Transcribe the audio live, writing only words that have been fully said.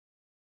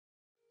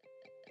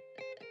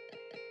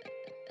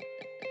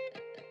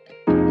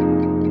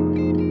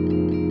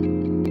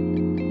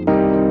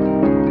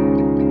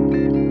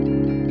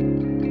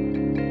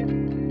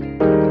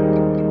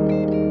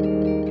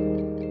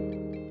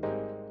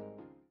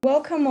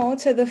Welcome all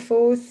to the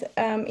fourth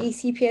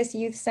ECPS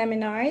Youth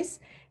Seminars.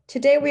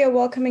 Today we are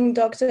welcoming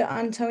Dr.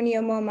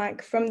 Antonio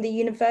Momoc from the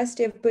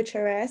University of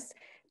Bucharest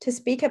to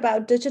speak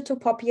about digital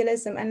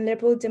populism and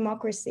liberal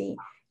democracy,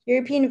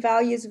 European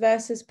values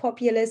versus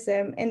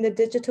populism in the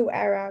digital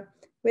era,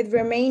 with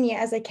Romania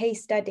as a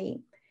case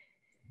study.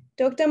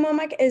 Dr.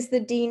 Momoc is the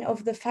Dean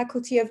of the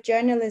Faculty of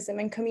Journalism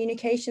and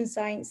Communication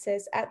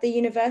Sciences at the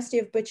University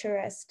of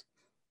Bucharest,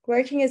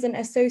 working as an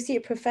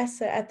associate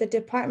professor at the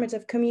Department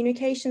of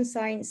Communication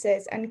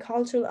Sciences and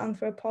Cultural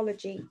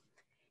Anthropology.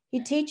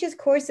 He teaches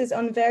courses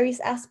on various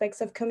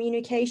aspects of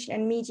communication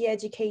and media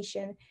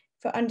education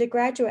for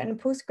undergraduate and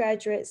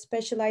postgraduate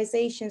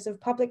specializations of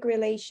public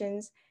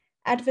relations,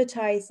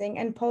 advertising,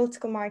 and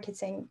political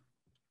marketing.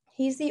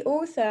 He's the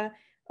author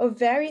of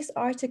various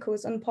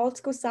articles on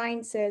political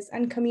sciences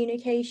and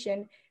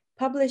communication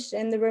published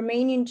in the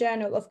Romanian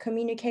Journal of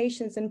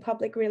Communications and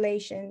Public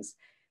Relations,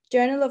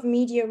 Journal of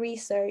Media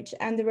Research,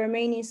 and the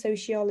Romanian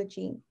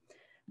Sociology.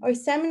 Our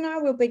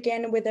seminar will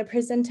begin with a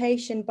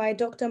presentation by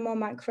Dr.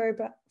 Momoc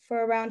for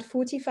around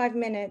 45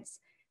 minutes,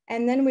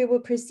 and then we will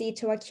proceed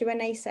to a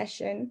Q&A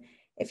session.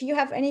 If you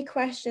have any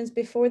questions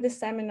before the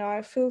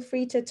seminar, feel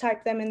free to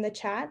type them in the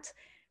chat,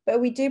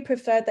 but we do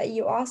prefer that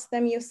you ask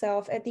them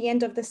yourself at the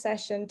end of the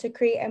session to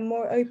create a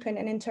more open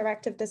and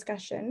interactive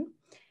discussion.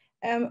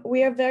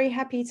 We are very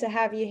happy to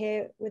have you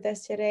here with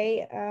us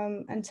today,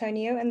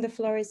 Antonio, and the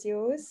floor is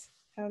yours.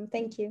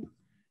 Thank you.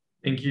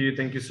 Thank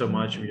you so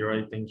much,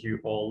 Mirai. Thank you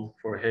all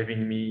for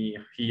having me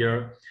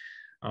here.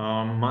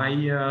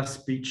 My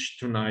speech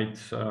tonight,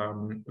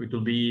 it will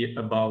be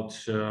about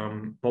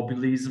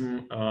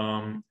populism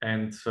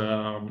and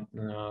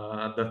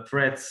the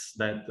threats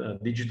that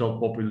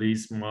digital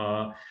populism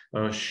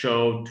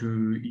show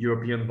to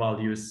European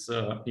values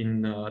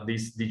in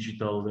this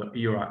digital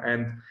era.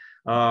 And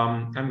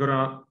I'm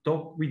gonna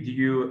talk with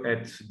you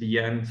at the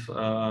end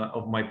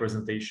of my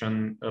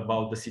presentation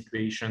about the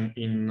situation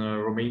in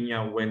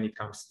Romania when it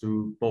comes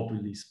to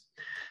populism.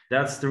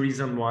 That's the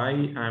reason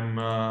why I'm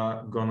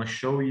gonna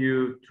show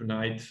you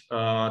tonight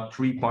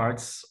three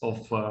parts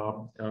of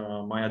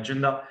my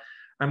agenda.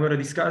 I'm gonna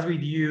discuss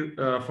with you,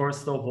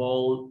 first of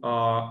all,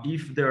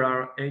 if there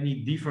are any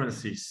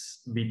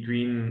differences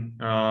between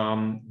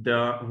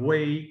the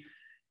way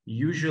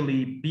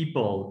usually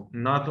people,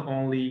 not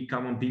only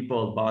common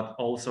people, but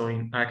also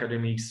in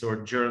academics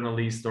or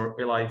journalists or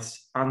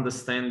elites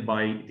understand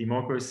by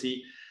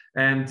democracy.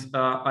 And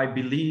I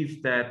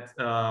believe that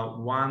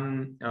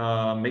one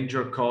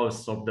major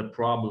cause of the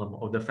problem,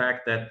 of the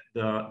fact that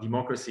the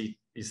democracy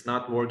is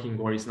not working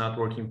or is not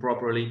working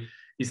properly,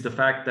 is the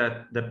fact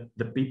that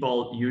the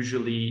people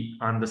usually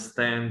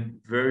understand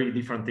very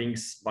different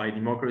things by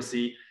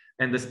democracy.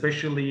 And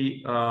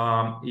especially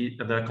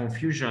the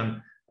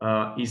confusion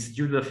is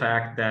due to the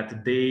fact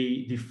that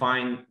they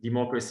define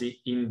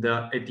democracy in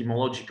the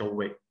etymological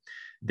way.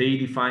 They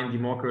define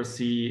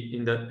democracy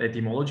in the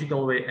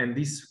etymological way, and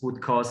this would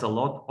cause a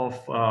lot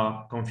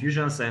of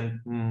confusions. And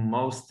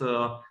more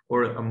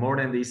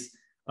than this,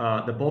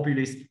 the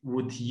populists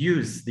would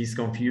use this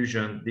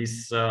confusion,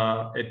 this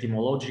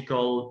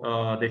etymological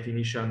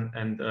definition,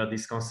 and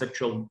this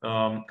conceptual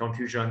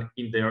confusion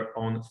in their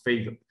own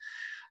favor.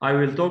 I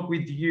will talk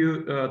with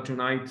you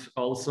tonight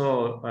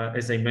also,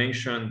 as I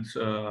mentioned,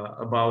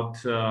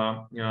 about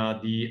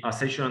the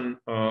accession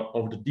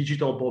of the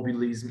digital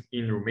populism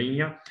in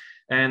Romania.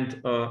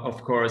 And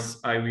of course,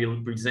 I will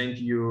present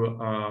you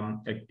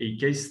a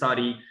case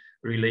study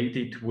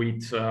related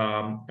with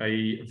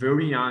a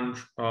very young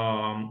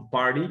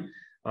party.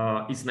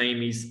 Its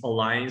name is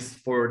Alliance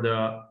for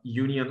the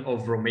Union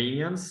of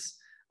Romanians,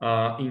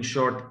 in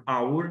short,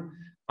 AUR.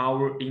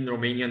 AUR in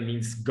Romanian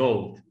means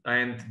gold,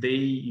 and they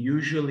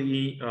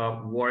usually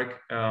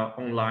work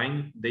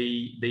online.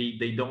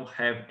 They don't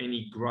have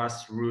any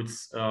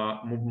grassroots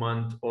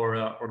movement or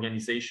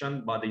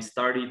organization, but they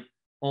started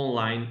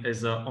online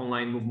as an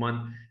online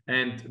movement,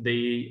 and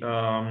they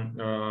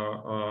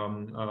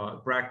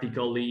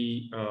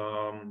practically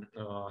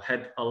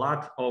had a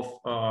lot of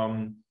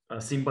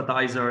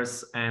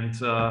sympathizers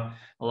and a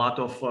lot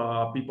of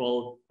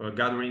people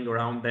gathering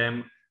around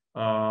them,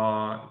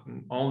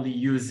 only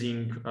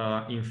using,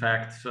 in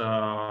fact,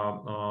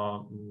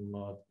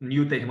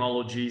 new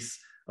technologies,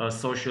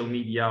 social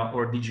media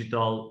or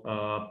digital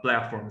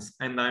platforms.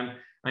 And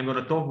I'm going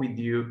to talk with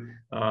you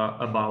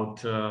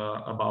about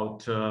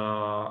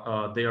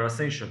their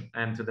ascension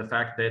and the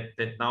fact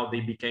that now they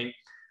became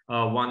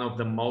one of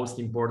the most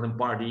important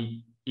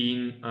party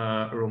in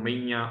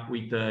Romania,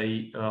 with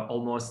a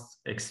almost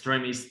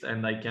extremist,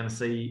 and I can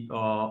say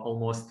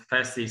almost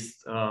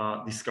fascist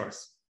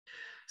discourse.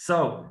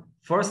 So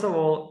first of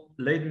all,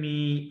 let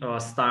me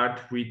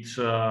start with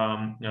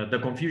the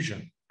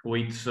confusion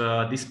with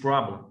this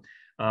problem.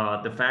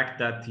 The fact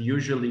that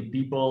usually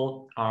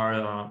people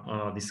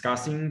are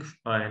discussing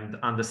and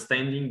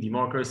understanding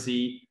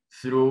democracy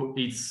through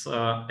its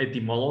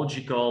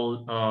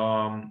etymological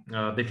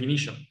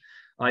definition.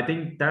 I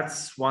think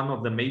that's one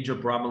of the major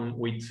problems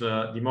with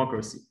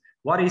democracy.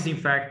 What is in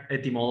fact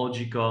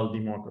etymological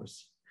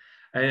democracy?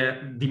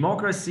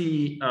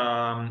 Democracy,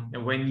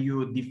 when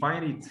you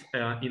define it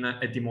in an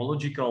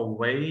etymological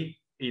way,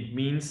 it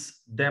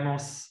means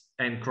demos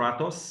and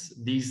kratos.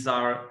 These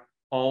are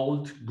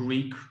old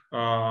Greek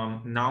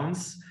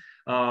nouns.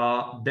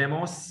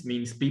 Demos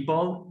means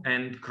people,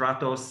 and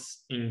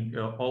kratos in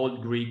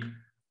old Greek,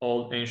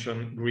 old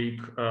ancient Greek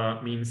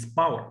means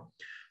power.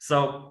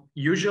 So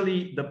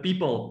usually the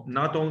people,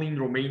 not only in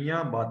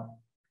Romania, but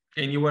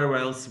anywhere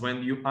else,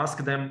 when you ask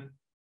them,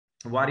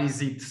 what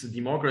is it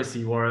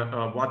democracy, or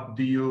what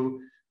do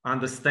you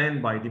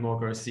understand by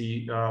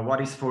democracy?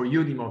 What is for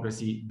you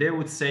democracy? They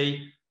would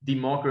say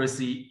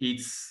democracy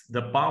is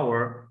the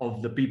power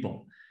of the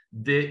people.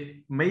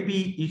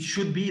 Maybe it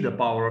should be the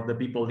power of the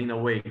people in a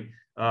way,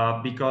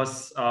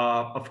 because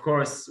of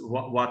course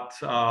what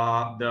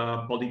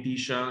the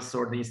politicians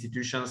or the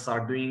institutions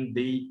are doing,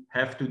 they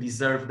have to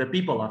deserve the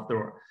people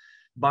after all.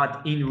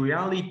 But in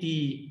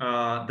reality,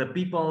 the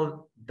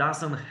people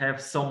doesn't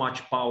have so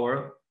much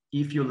power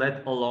if you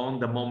let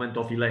alone the moment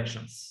of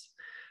elections.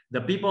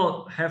 The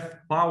people have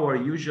power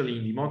usually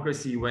in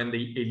democracy when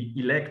they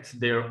elect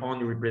their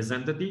own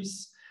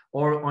representatives,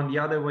 or on the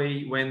other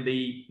way, when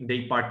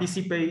they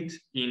participate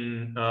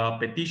in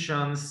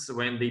petitions,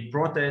 when they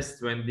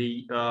protest, when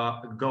they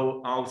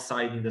go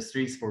outside in the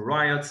streets for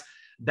riots.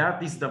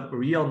 That is the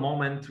real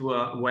moment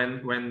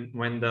when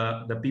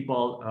the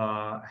people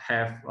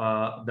have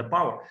the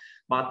power.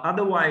 But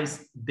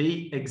otherwise,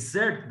 they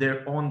exert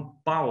their own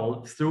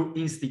power through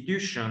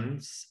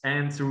institutions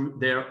and through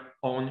their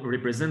own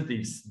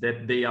representatives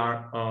that they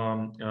are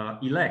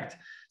elect.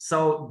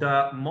 So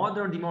the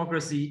modern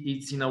democracy,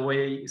 it's in a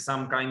way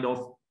some kind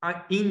of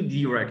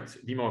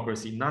indirect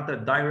democracy, not a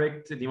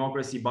direct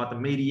democracy, but a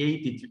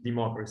mediated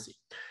democracy.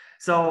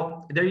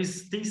 So there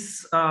is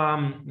this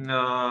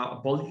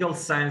political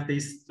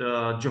scientist,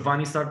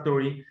 Giovanni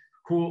Sartori,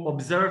 who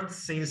observed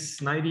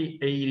since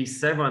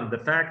 1987 the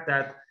fact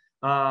that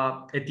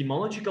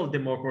etymological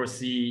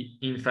democracy,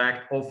 in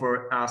fact,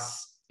 offers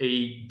us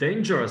a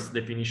dangerous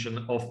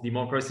definition of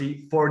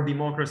democracy for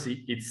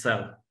democracy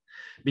itself.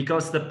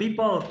 Because the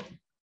people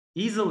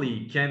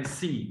easily can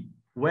see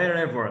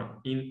wherever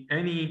in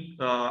any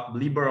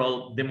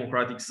liberal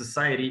democratic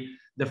society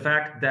the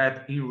fact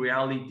that in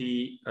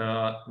reality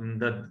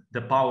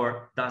the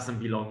power doesn't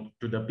belong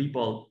to the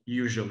people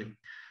usually.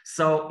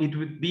 So it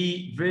would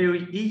be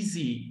very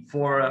easy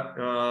for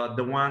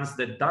the ones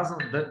that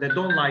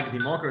don't like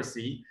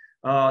democracy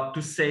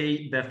to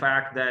say the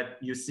fact that,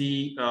 you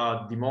see,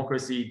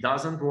 democracy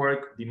doesn't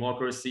work,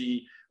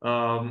 democracy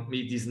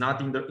it is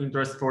not in the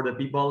interest for the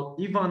people,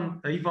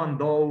 even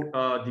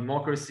though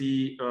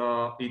democracy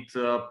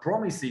it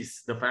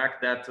promises the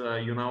fact that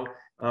you know,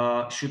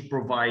 should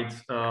provide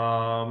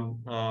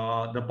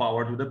the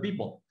power to the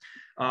people.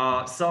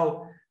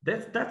 So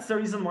that's the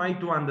reason why,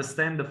 to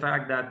understand the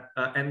fact that,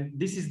 and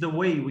this is the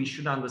way we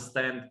should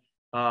understand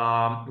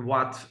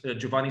what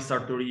Giovanni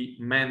Sartori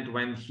meant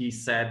when he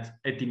said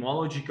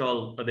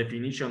etymological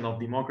definition of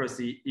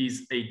democracy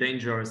is a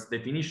dangerous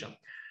definition.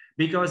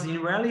 Because in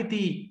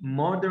reality,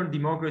 modern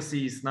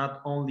democracy is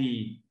not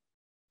only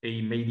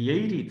a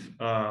mediated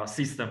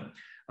system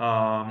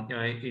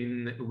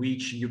in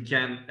which you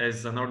can,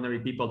 as an ordinary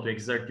people, to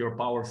exert your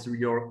power through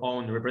your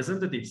own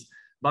representatives.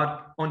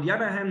 But on the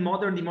other hand,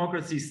 modern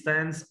democracy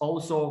stands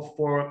also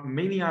for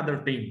many other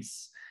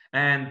things.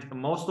 And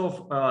most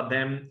of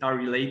them are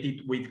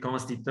related with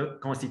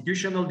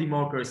constitutional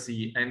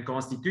democracy and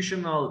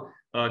constitutional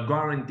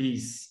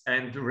guarantees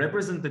and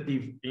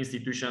representative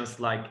institutions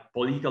like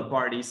political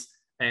parties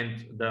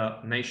and the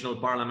national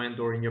parliament,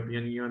 or in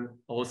European Union,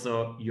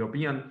 also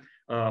European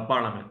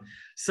Parliament.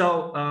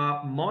 So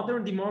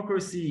modern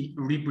democracy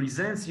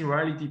represents in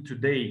reality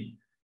today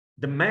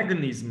the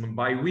mechanism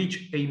by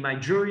which a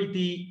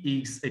majority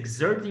is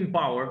exerting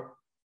power,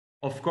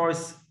 of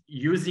course,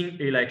 using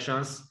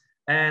elections.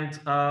 And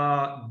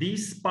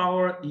this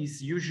power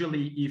is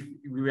usually, if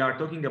we are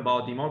talking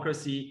about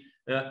democracy,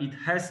 it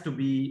has to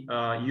be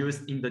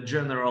used in the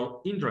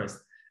general interest.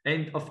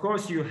 And of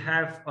course, you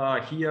have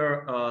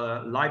here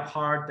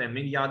Leibhardt and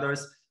many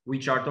others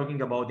which are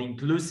talking about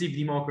inclusive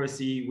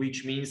democracy,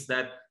 which means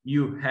that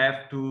you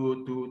have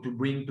to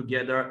bring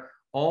together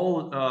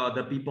all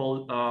the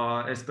people,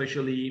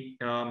 especially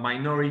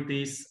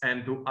minorities,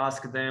 and to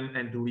ask them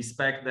and to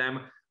respect them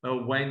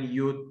when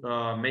you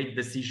make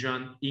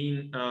decision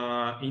in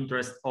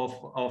interest of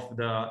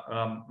the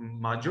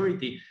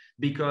majority.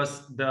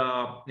 Because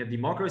the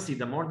democracy,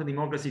 the modern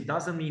democracy,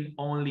 doesn't mean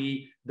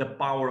only the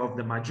power of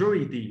the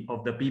majority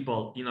of the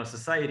people in a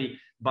society,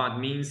 but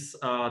means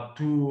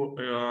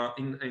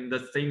in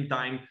the same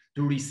time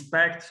to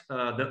respect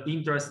the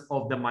interest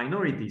of the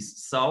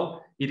minorities.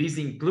 So it is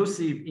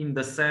inclusive in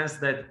the sense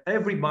that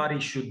everybody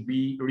should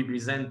be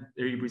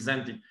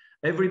represented.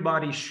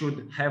 Everybody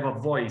should have a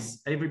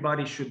voice.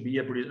 Everybody should be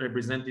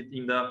represented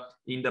in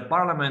the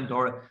parliament,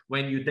 or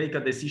when you take a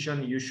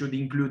decision, you should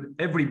include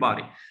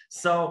everybody.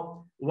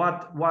 So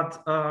what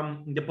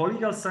the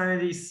political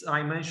scientists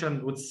I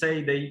mentioned would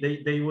say,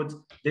 they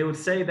would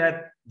say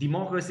that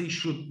democracy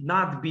should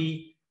not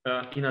be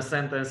in a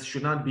sentence,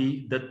 should not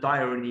be the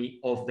tyranny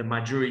of the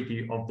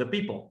majority of the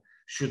people,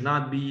 should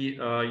not be,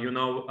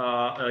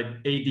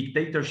 a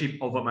dictatorship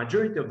of a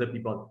majority of the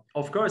people.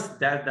 Of course,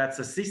 that's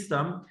a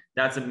system,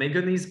 that's a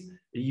mechanism.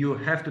 You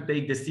have to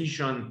take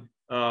decision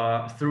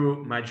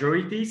through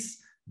majorities,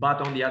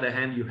 but on the other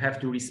hand, you have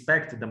to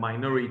respect the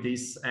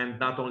minorities, and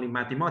not only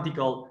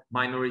mathematical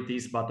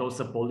minorities, but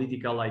also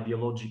political,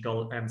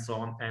 ideological, and so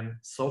on and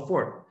so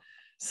forth.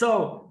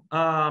 So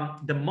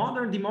the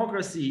modern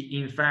democracy,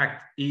 in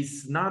fact,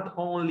 is not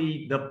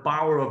only the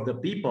power of the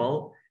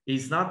people,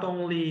 is not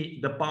only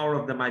the power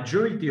of the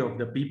majority of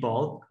the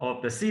people,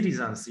 of the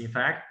citizens, in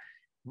fact,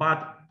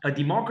 but a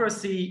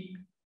democracy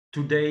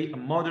today, a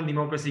modern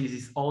democracy,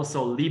 is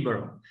also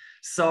liberal.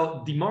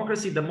 So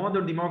democracy, the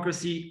modern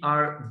democracy,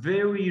 are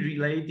very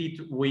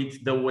related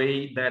with the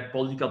way that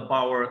political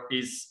power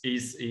is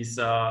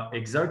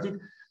exerted.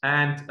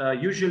 And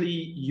usually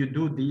you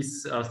do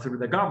this through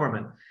the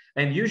government.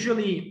 And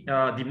usually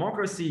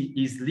democracy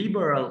is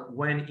liberal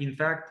when, in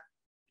fact,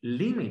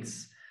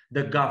 limits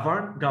the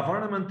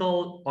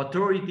governmental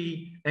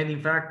authority and,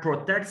 in fact,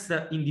 protects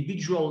the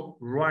individual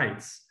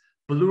rights,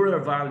 plural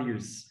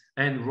values,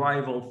 and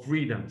rival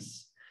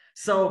freedoms.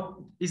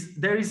 So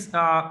there is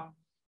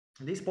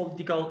this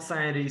political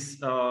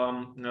scientist,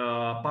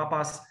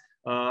 Papas.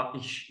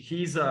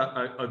 He's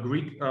a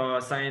Greek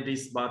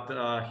scientist,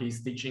 but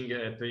he's teaching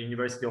at the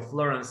University of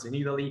Florence in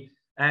Italy.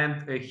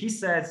 And he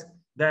says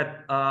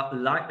that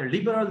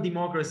liberal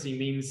democracy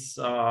means,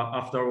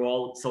 after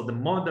all, so the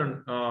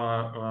modern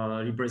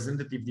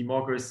representative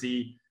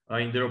democracy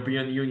in the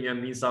European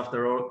Union means,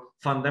 after all,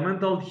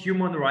 fundamental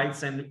human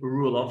rights and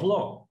rule of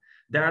law.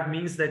 That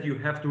means that you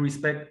have to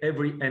respect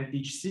every and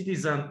each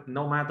citizen,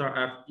 no matter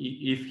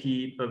if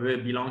he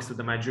belongs to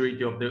the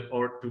majority of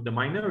or to the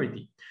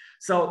minority.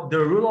 So the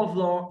rule of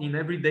law in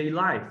everyday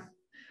life,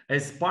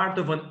 as part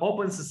of an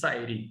open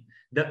society,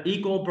 the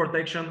equal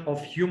protection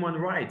of human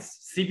rights,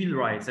 civil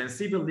rights, and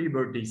civil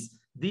liberties.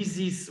 This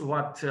is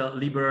what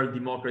liberal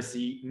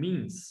democracy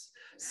means.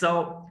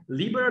 So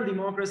liberal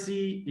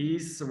democracy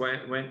is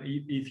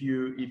if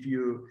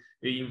you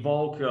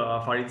invoke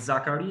Farid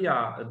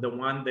Zakaria, the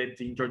one that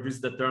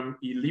introduced the term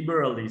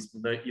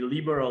illiberalism, the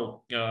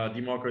illiberal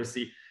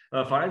democracy.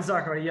 Farid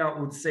Zakaria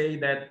would say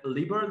that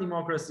liberal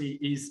democracy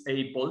is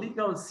a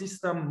political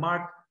system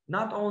marked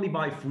not only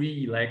by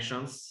free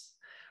elections,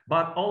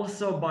 but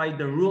also by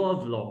the rule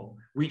of law,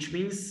 which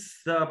means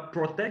the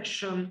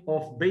protection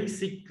of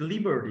basic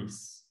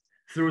liberties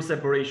through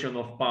separation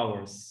of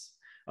powers,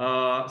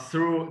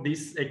 through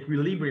this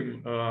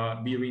equilibrium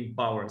between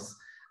powers.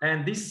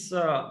 And these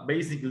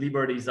basic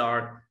liberties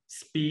are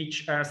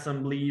speech,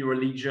 assembly,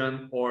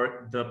 religion,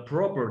 or the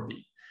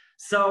property.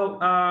 So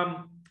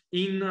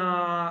in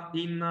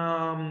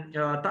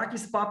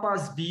Takis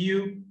Papa's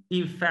view,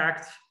 in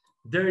fact,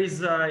 there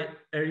is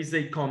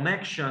a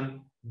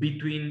connection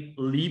between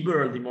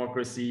liberal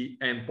democracy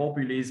and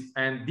populism,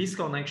 and this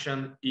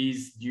connection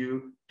is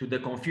due to the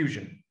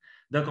confusion.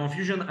 The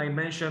confusion I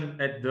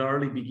mentioned at the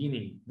early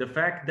beginning, the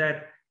fact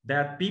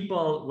that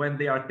people, when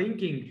they are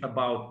thinking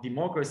about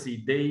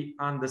democracy, they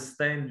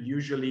understand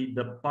usually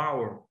the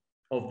power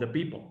of the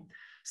people.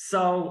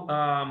 So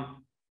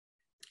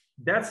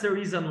that's the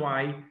reason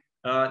why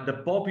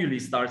the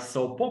populists are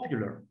so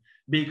popular,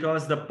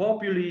 because the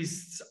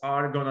populists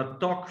are gonna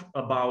talk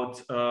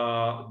about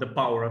the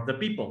power of the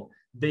people.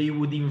 They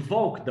would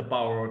invoke the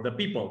power of the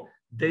people.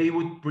 They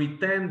would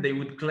pretend, they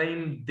would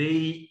claim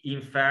they,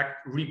 in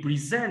fact,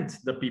 represent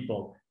the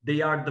people.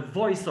 They are the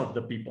voice of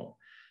the people.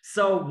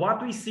 So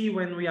what we see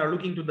when we are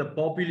looking to the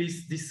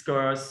populist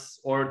discourse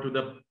or to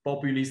the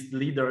populist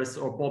leaders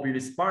or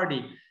populist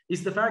party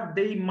is the fact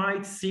they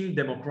might seem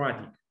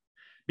democratic,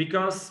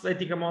 because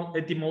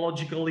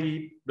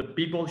etymologically, the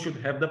people should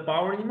have the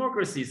power in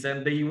democracies,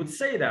 and they would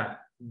say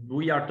that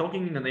we are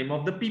talking in the name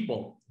of the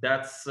people.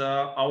 That's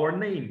our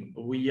name.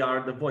 We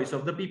are the voice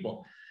of the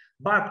people.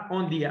 But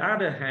on the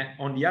other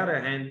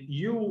hand,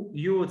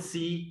 you would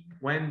see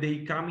when they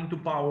come into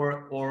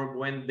power or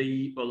when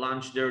they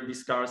launch their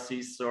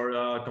discourses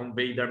or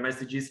convey their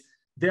messages,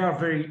 they are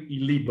very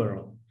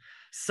illiberal.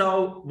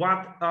 So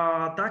what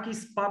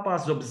Takis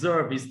Papas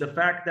observe is the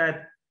fact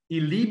that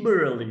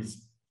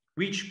illiberalism,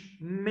 which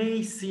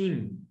may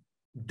seem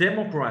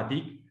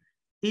democratic,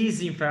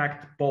 is in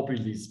fact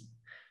populism.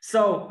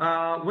 So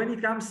when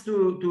it comes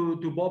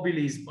to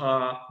populism,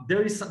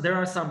 there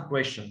are some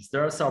questions,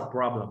 there are some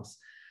problems,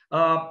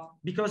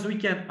 because we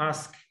can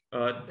ask,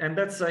 and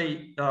that's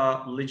a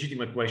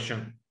legitimate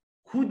question: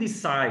 who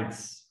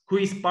decides who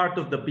is part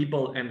of the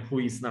people and who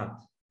is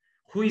not?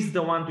 Who is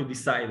the one to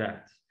decide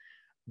that?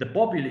 The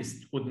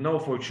populist would know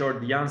for sure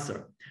the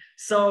answer.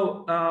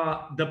 So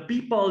the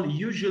people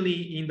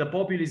usually in the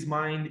populist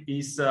mind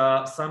is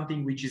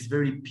something which is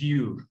very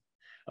pure,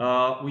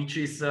 which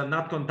is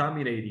not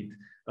contaminated,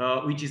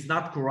 which is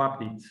not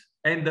corrupted.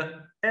 And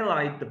the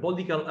elite, the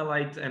political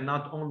elite, and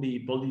not only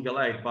political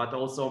elite, but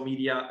also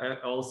media,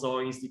 also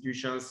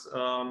institutions,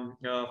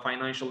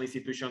 financial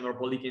institutions or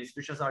political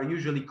institutions are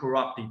usually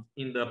corrupted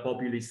in the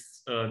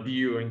populist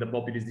view, in the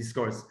populist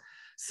discourse.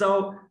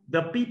 So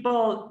the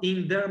people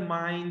in their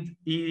mind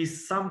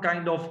is some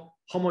kind of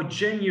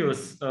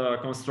homogeneous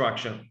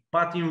construction,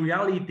 but in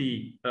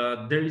reality,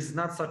 there is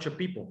not such a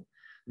people.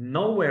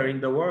 Nowhere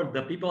in the world,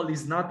 the people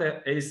is not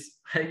as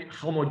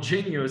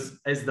homogeneous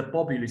as the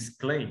populists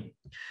claim.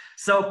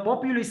 So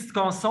populists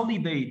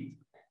consolidate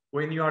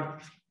when you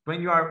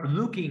are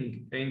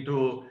looking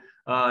into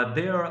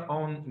their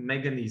own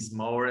mechanism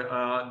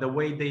or the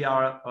way they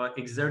are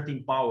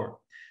exerting power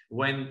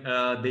when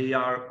they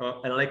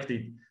are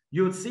elected.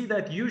 You'll see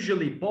that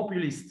usually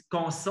populists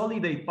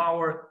consolidate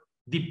power,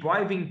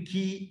 depriving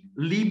key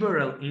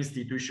liberal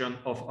institutions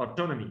of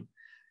autonomy.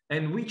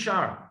 And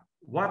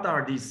what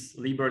are these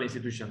liberal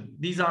institutions?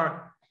 These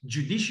are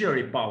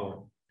judiciary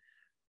power,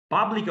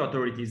 public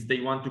authorities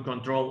they want to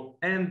control,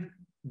 and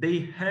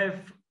they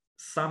have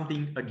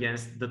something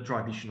against the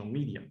traditional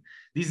media.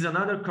 This is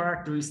another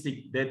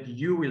characteristic that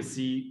you will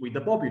see with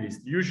the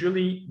populists.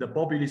 Usually the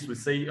populists will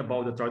say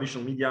about the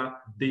traditional media,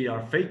 they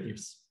are fake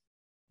news.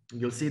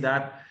 You'll see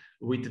that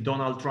with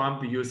Donald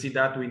Trump, you'll see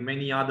that with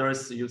many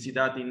others, you'll see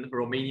that in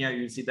Romania,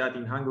 you'll see that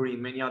in Hungary,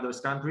 in many other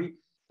countries,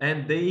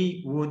 and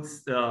they would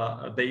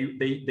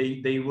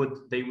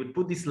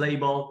put this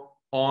label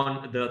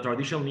on the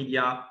traditional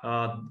media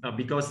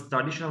because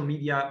traditional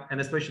media, and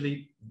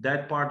especially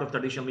that part of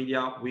traditional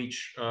media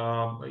which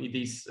it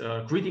is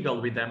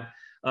critical with them,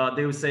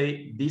 they will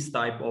say this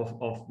type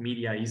of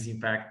media is in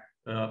fact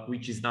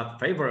which is not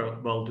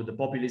favorable to the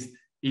populists.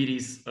 It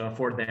is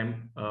for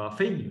them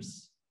fake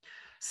news.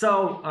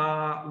 So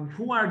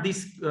who are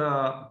these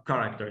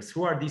characters?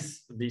 Who are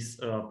these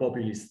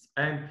populists?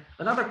 And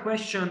another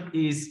question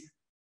is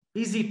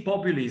it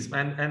populism?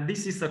 And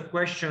this is a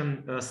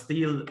question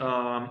still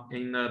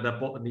in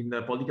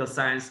the political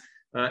science.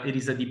 It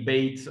is a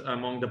debate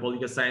among the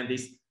political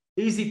scientists.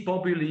 Is it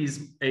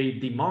populism a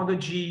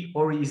demagogy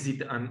or is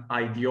it an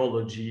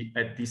ideology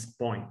at this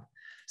point?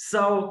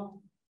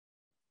 So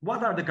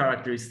what are the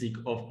characteristics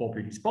of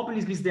populism?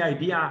 Populism is the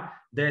idea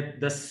that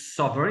the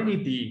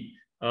sovereignty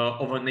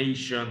of a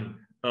nation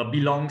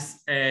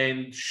belongs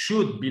and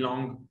should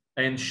belong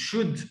and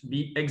should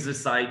be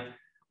exercised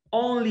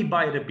only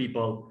by the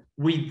people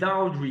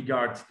without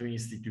regard to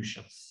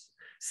institutions.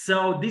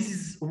 So this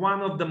is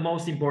one of the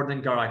most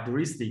important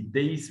characteristics.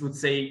 They would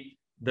say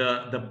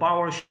the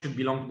power should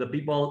belong to the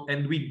people,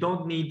 and we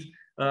don't need,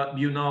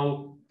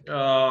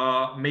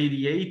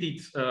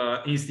 mediated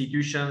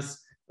institutions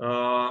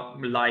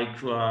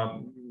like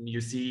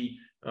you see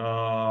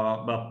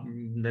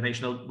the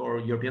national or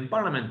European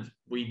Parliament.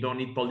 We don't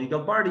need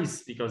political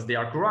parties because they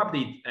are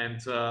corrupted and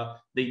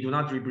they do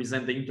not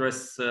represent the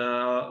interests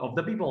of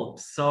the people.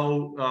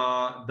 So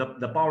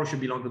the power should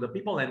belong to the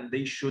people, and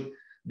they should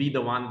be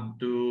the one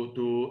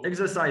to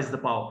exercise the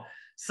power.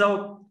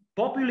 So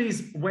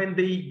populists, when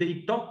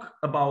they talk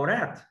about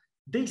that,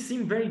 they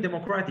seem very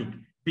democratic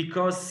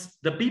because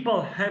the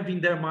people have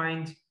in their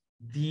mind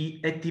the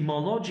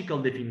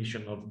etymological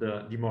definition of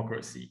the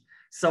democracy.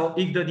 So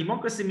if the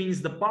democracy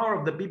means the power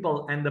of the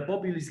people, and the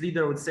populist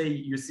leader would say,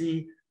 you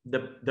see,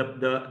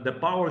 the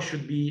power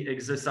should be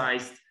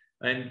exercised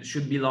and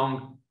should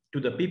belong to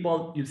the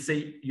people, you'd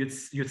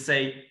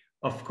say,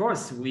 of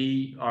course,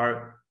 we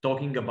are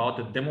talking about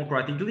a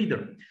democratic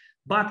leader.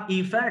 But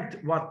in fact,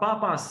 what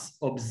Papas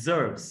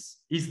observes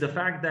is the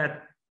fact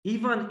that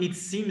even it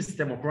seems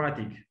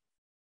democratic,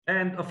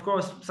 and of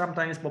course,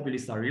 sometimes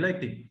populists are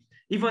elected,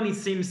 even it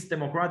seems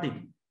democratic,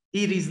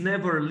 it is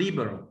never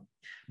liberal,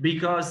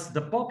 because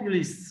the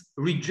populists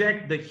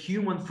reject the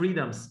human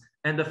freedoms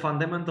and the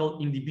fundamental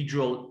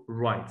individual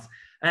rights.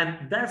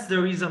 And that's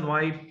the reason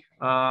why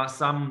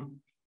some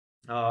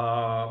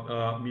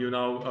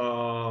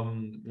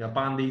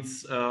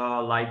pundits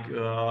like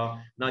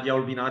Nadia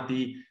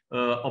Urbinati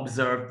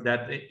observed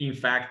that in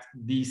fact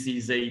this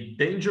is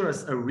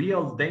a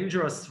real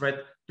dangerous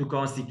threat to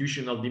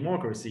constitutional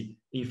democracy.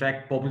 In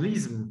fact,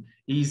 populism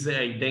is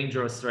a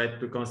dangerous threat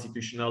to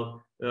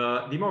constitutional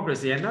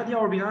democracy. And Nadia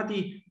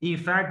Urbinati, in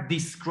fact,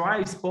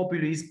 describes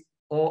populism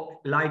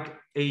like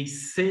a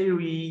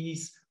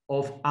series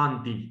of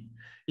anti.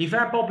 In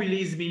fact,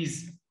 populism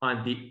is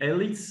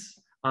anti-elites,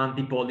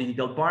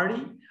 anti-political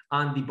party,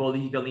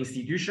 anti-political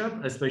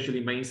institution,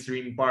 especially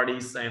mainstream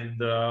parties and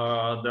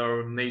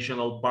the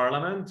national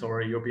parliament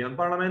or European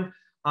Parliament,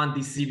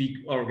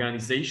 anti-civic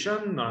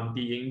organization,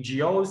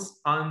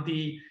 anti-NGOs,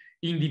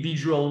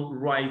 anti-individual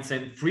rights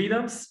and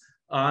freedoms,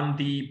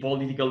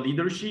 anti-political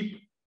leadership,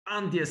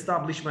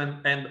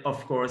 anti-establishment, and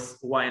of course,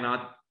 why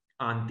not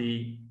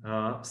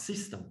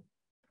anti-system.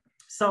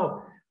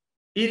 So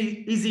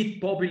is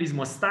it populism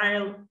a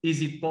style?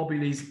 Is it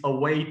populism a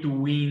way to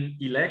win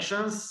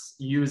elections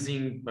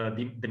using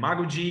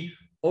demagogy,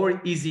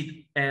 or is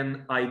it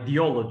an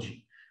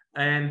ideology?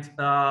 And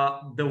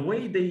the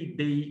way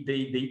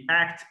they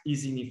act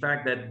is in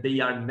fact that they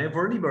are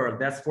never liberal,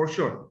 that's for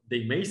sure.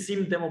 They may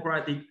seem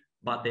democratic,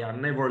 but they are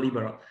never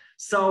liberal.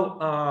 So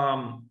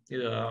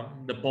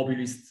the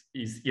populist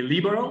is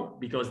illiberal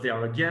because they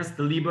are against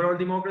the liberal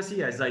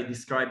democracy, as I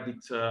described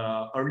it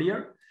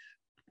earlier.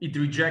 It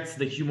rejects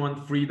the human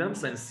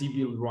freedoms and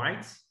civil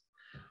rights.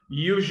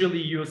 Usually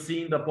you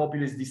see in the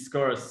populist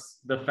discourse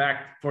the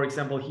fact, for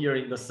example, here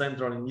in the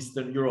Central and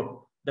Eastern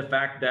Europe, the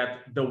fact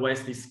that the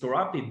West is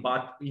corrupted,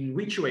 but in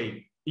which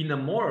way? In a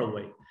moral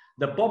way.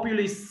 The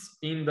populists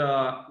in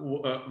the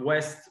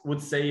West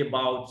would say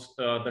about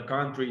the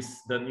countries,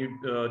 the new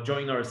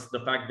joiners,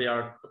 the fact they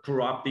are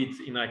corrupted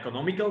in an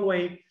economical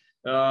way.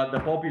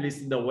 The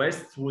populists in the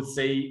West would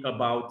say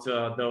about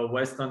the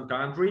Western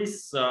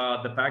countries,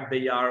 the fact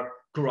they are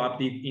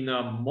corrupted in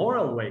a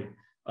moral way.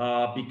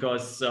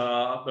 Because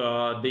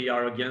they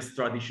are against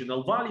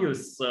traditional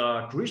values,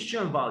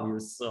 Christian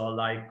values,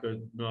 like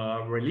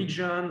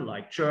religion,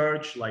 like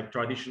church, like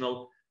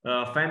traditional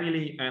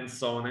family, and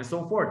so on and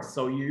so forth.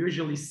 So you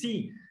usually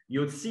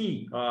you'd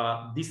see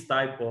this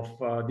type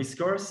of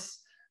discourse,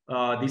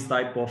 this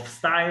type of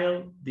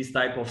style, this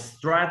type of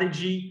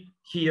strategy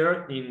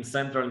here in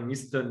Central and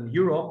Eastern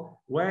Europe,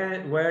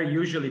 where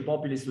usually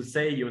populists would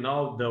say, you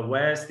know, the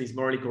West is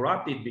morally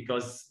corrupted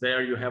because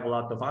there you have a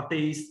lot of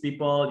atheist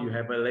people, you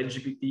have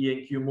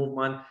LGBTQ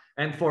movement,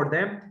 and for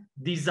them,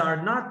 these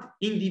are not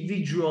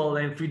individual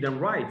and freedom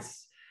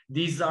rights.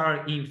 These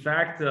are, in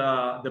fact,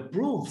 the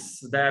proofs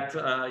that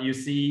you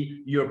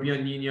see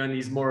European Union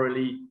is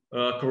morally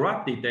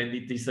corrupted, and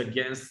it is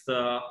against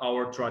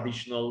our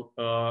traditional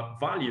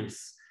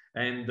values,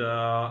 and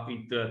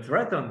it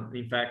threatens,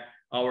 in fact,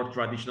 our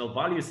traditional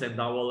values and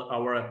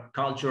our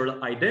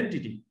cultural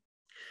identity.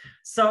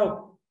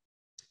 So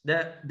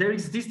there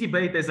is this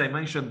debate, as I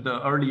mentioned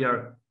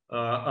earlier,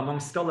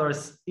 among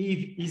scholars,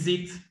 is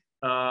it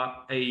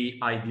a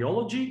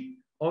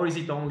ideology or is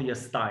it only a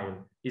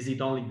style? Is it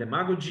only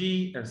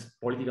demagogy and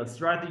political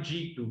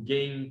strategy to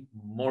gain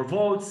more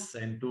votes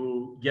and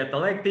to get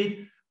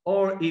elected?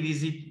 Or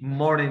is it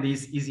more than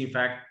this, is in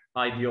fact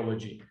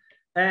ideology?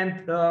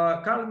 And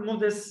Karl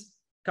Mode's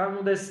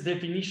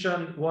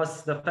definition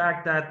was the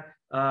fact that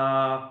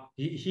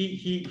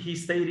he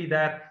stated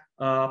that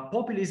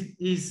populism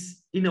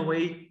is in a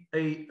way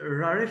a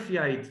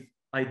rarefied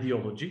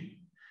ideology,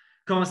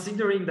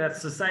 considering that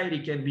society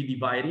can be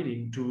divided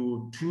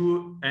into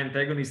two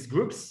antagonist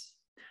groups: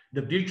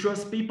 the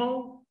virtuous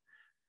people,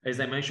 as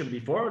I mentioned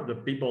before, the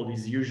people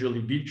is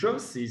usually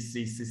virtuous,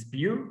 is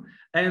pure,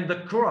 and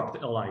the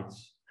corrupt elite,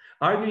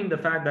 arguing the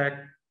fact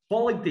that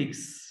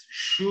politics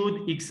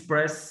should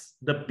express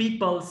the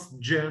people's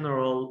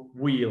general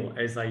will,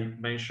 as I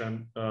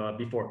mentioned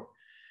before.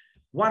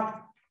 What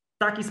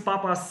Takis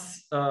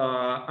Papas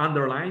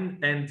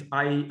underlined, and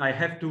I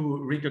have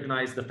to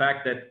recognize the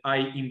fact that I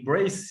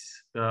embrace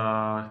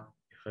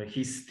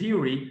his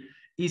theory,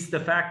 is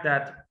the fact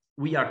that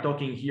we are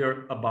talking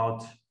here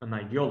about an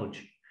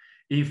ideology.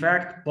 In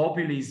fact,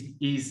 populism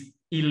is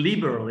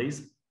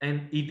illiberalism,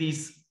 and it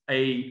is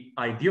an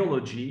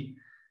ideology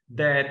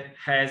that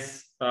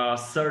has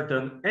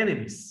certain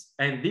enemies,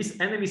 and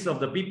these enemies of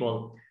the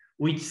people,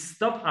 which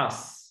stop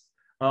us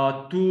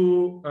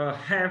to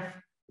have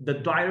the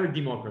direct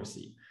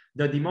democracy,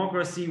 the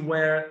democracy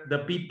where the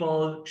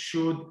people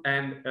should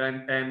and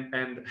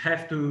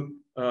have to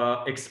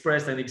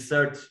express and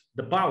exert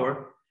the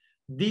power.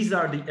 These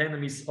are the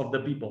enemies of the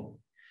people.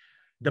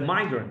 The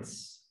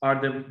migrants are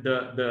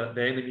the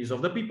enemies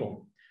of the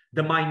people.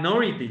 The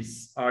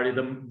minorities are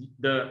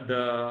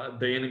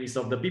the enemies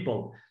of the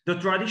people. The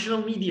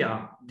traditional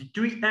media, the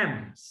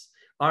 3Ms,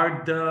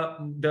 are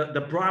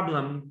the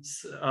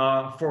problems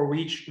for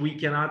which we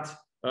cannot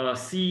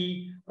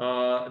see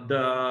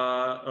the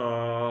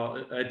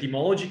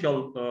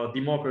etymological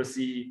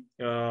democracy,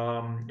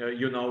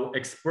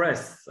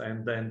 expressed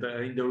and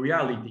in the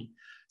reality.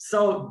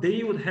 So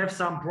they would have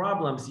some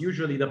problems.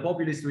 Usually, the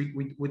populists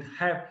would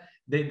have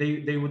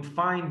they would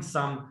find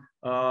some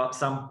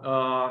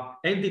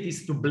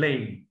entities to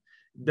blame.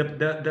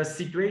 The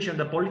situation,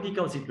 the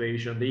political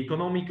situation, the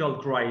economical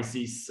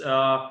crisis,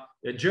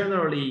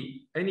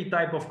 generally any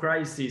type of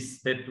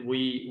crisis that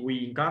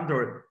we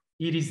encounter,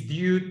 it is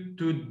due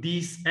to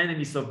these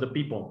enemies of the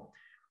people,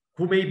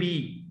 who may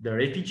be the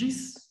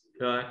refugees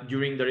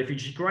during the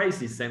refugee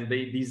crisis, and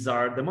these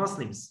are the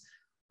Muslims.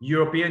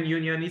 European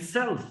Union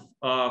itself,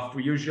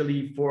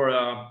 usually for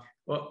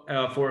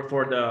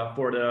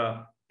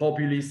the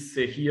populists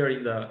here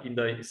in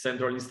the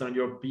Central Eastern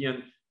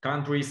European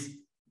countries,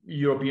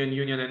 European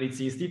Union and its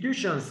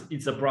institutions,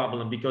 it's a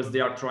problem because they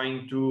are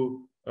trying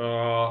to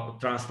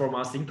transform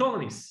us in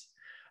colonies.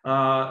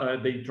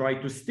 They try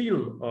to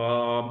steal,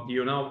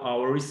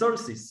 our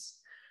resources.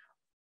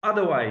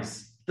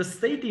 Otherwise, the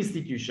state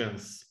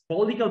institutions,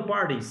 political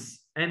parties,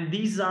 and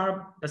these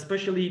are,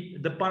 especially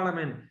the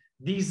parliament,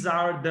 these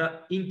are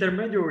the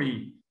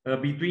intermediary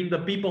between the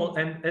people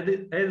and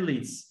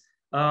elites.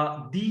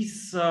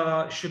 These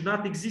should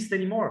not exist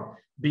anymore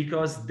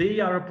because they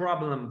are a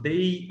problem.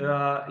 They,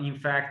 in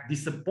fact,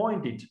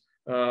 disappointed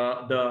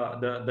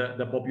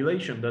the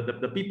population,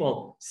 the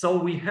people. So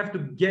we have to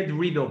get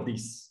rid of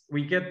this.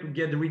 We get to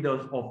get rid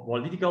of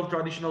political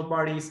traditional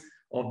parties,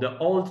 of the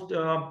old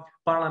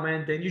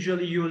parliament, and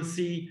usually you will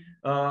see,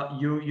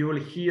 you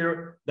will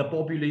hear the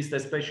populists,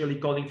 especially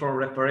calling for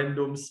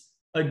referendums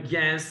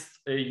against,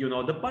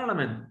 the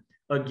parliament,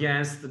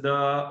 against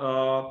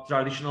the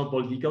traditional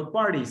political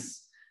parties.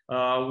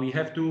 We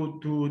have to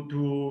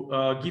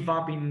give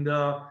up in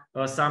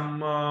some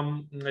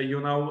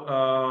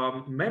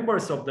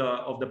members of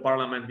the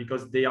parliament,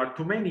 because they are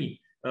too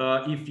many.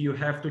 If you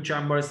have 2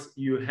 chambers,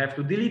 you have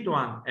to delete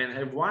one and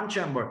have 1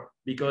 chamber,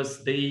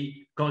 because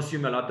they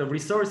consume a lot of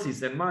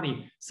resources and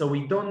money. So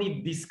we don't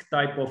need this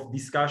type of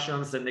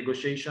discussions and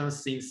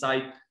negotiations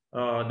inside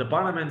the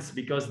parliaments,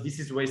 because this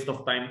is waste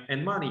of time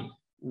and money.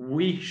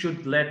 We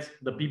should let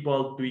the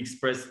people to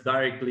express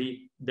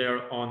directly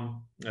their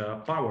own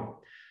power.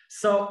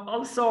 So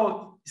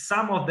also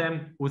some of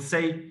them would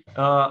say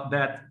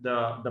that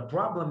the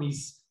problem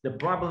is the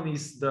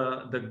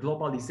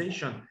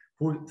globalization,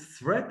 who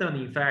threaten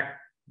in fact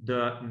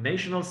the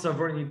national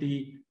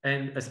sovereignty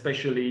and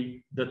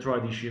especially the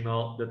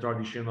traditional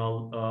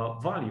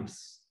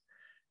values.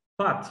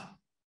 But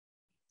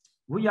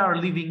we are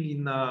living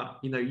in an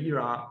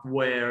era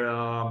where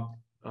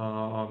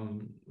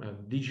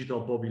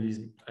digital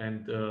populism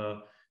and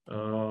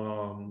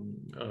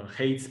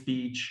hate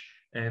speech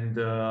and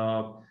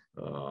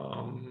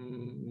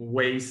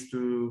ways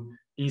to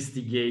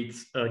instigate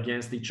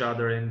against each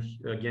other and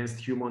against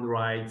human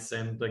rights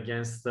and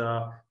against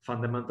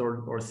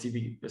fundamental or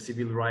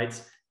civil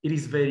rights, it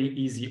is very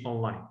easy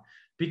online.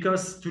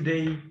 Because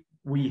today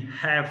we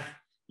have,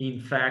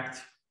 in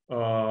fact,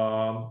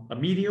 a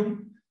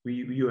medium.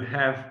 You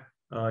have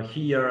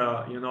here,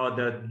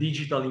 the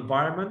digital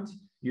environment.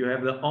 You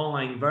have the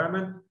online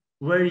environment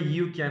where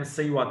you can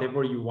say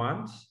whatever you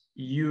want.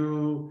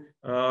 You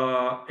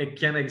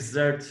can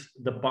exert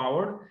the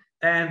power.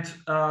 And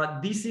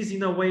this is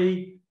in a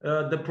way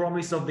the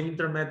promise of the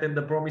internet and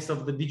the promise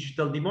of the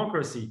digital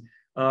democracy,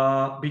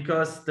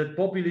 because the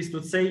populists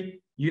would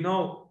say,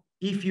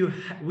 if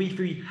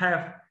we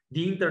have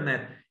the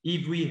internet,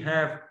 if we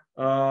have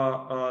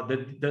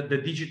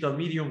the digital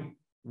medium,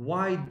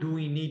 why do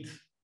we need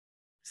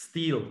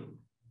still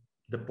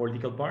the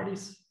political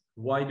parties?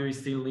 Why do we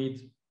still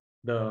need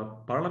the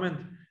parliament?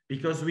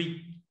 Because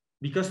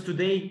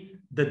today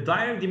the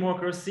direct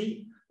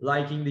democracy,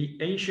 like in the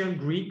ancient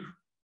Greek,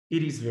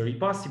 it is very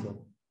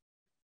possible.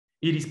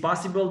 It is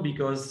possible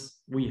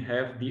because we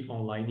have the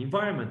online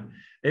environment.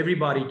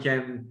 Everybody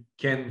can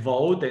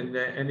vote, and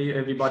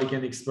everybody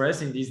can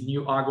express in this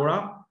new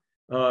agora.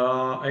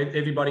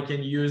 Everybody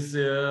can use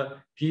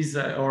his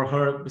or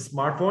her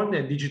smartphone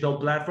and digital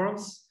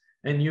platforms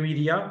and new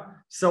media.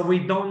 So we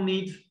don't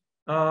need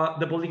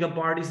the political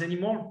parties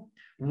anymore.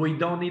 We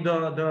don't need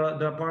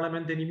the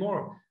parliament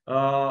anymore.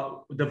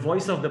 The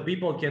voice of the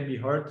people can be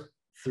heard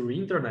through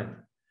internet.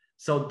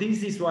 So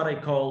this is what I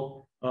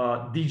call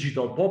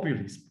digital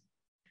populism.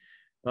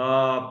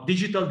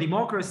 Digital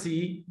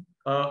democracy,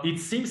 it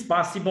seems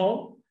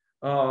possible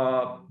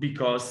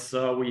because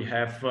we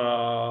have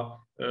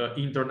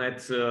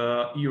internet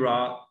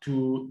era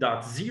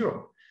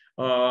 2.0.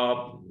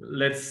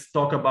 Let's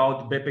talk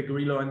about Beppe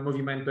Grillo and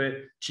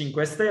Movimento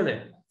 5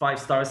 Stelle, 5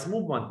 Stars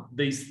movement.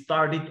 They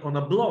started on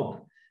a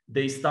blog.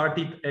 They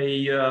started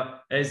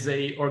as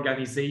a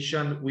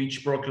organization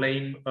which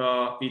proclaimed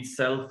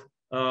itself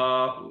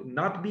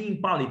not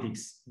being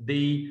politics.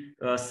 They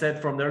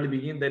said from the early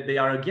beginning that they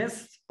are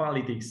against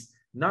politics,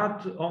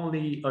 not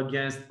only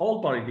against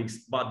all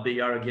politics, but they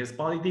are against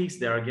politics,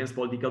 they are against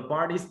political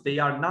parties. They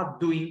are not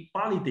doing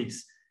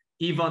politics,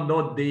 even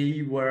though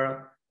they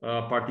were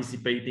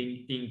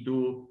participating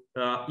into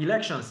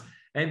elections.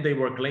 And they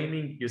were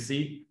claiming, you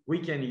see, we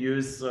can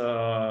use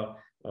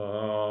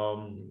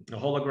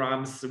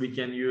holograms, we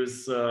can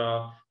use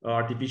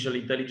artificial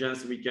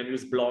intelligence, we can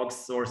use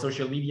blogs or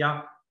social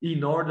media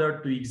in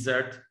order to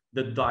exert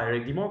the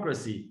direct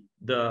democracy.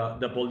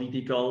 The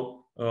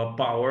political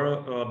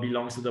power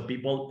belongs to the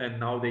people, and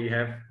now they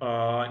have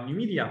new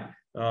media.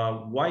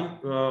 Why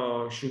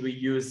should we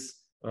use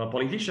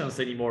politicians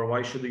anymore?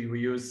 Why should we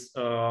use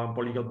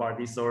political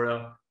parties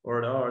or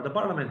the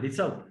parliament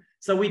itself?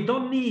 So we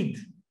don't need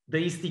the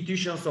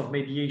institutions of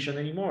mediation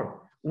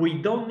anymore.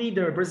 We don't need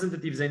the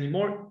representatives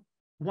anymore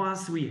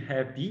once we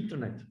have the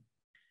internet.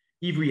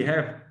 If we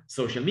have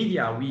social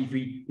media,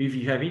 if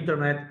we have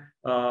internet,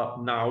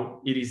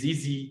 now it is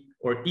easy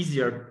or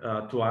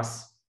easier to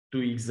us to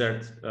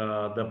exert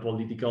the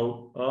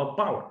political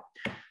power.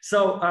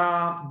 So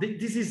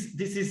this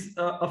is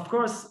of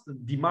course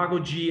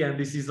demagogy, and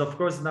this is of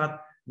course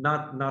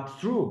not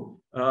true,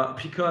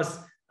 because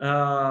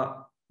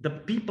the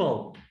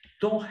people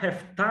don't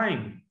have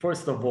time,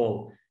 first of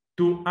all,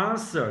 to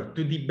answer,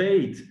 to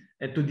debate,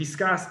 and to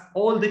discuss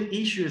all the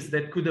issues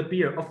that could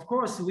appear. Of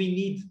course, we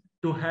need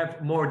to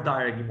have more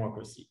direct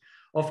democracy.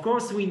 Of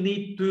course, we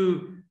need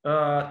to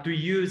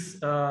use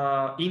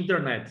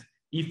internet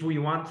if we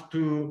want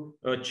to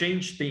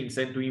change things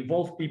and to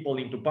involve people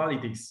into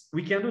politics.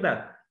 We can do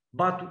that.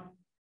 But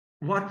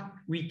what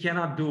we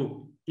cannot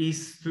do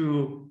is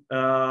to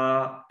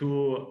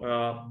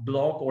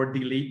block or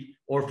delete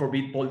or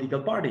forbid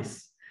political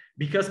parties,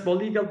 because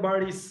political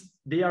parties,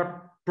 they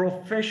are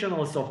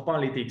professionals of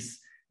politics.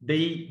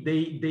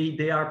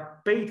 They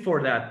are paid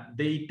for that.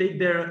 They take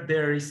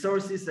their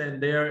resources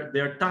and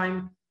their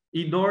time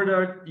in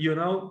order,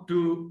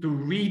 to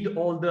read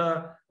all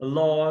the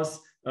laws,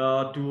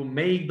 to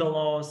make the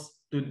laws,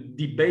 to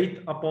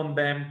debate upon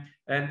them,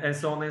 and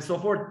so on and so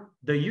forth.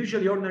 The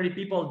usually ordinary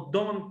people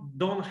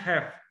don't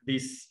have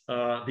this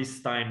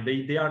time.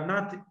 They are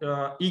not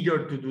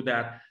eager to do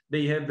that.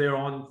 They have their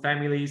own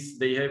families,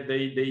 they have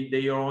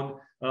their own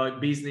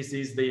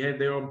businesses, they have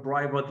their own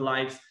private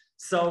lives.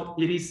 So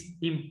it is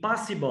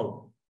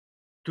impossible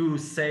to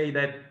say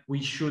that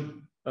we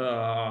should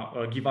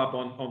give up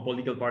on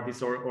political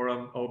parties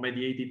or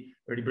mediated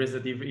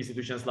representative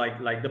institutions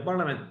like the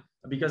parliament,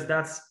 because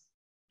that's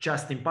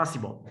just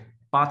impossible.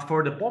 But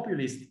for the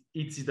populists,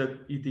 it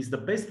is the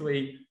best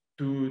way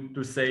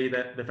to say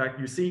that the fact,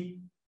 you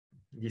see,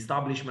 the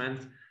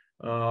establishment,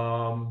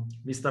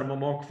 Mr.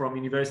 Momoc from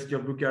University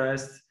of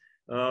Bucharest,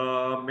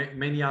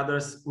 many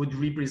others would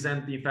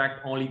represent, in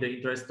fact, only the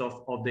interest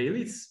of the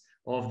elites,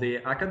 of the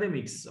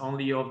academics,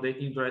 only of the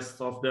interests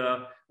of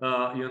the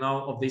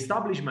of the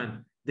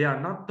establishment. They are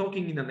not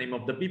talking in the name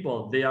of the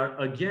people. They are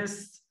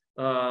against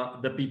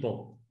the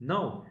people.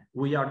 No,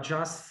 we are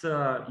just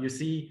you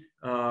see,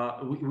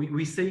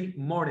 we say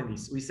more than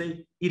this. We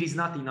say it is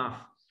not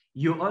enough.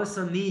 You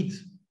also need,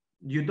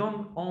 you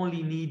don't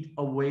only need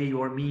a way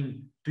or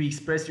mean to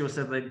express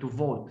yourself and to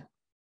vote.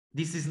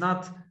 This is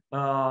not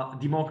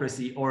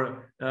democracy,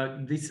 or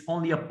this is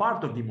only a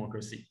part of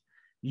democracy.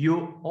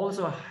 You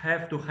also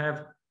have to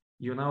have,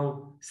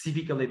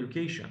 civical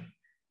education.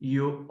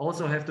 You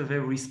also have to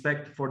have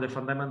respect for the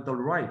fundamental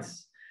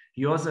rights.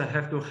 You also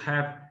have to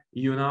have,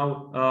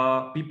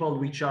 people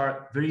which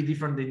are very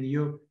different than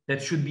you,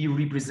 that should be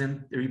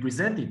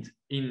represented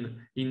in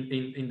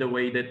the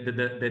way that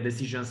the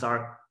decisions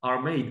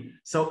are made.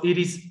 So it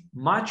is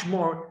much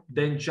more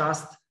than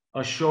just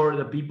assure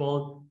the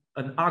people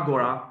an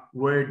agora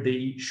where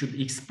they should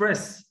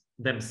express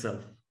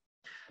themselves.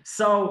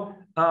 So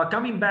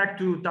coming back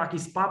to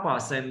Takis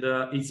Papas and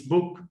his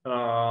book,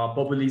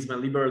 Populism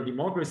and Liberal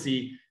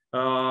Democracy,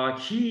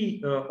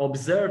 he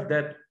observed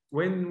that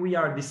when we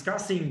are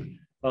discussing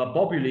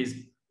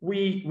populism,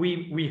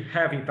 we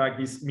have, in fact,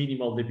 this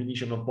minimal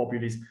definition of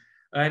populism.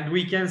 And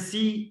we can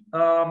see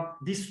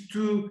these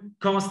two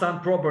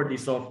constant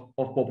properties of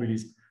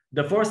populism.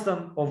 The first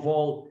one of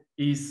all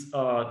is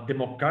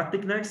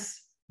democraticness,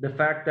 the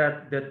fact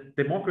that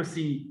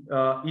democracy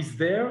is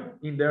there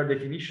in their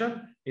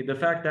definition, in the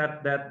fact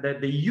that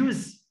they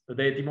use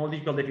the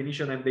etymological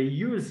definition, and they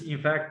use, in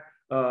fact,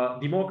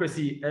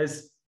 democracy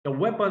as a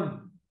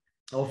weapon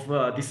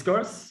of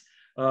discourse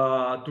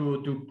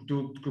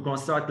to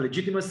construct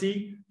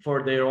legitimacy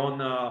for their own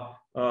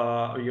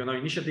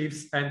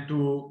initiatives, and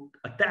to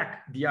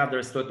attack the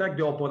others, to attack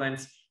the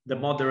opponents, the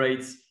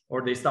moderates,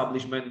 or the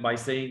establishment, by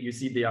saying, you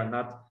see, they are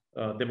not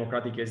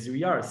democratic as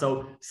we are.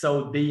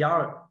 So they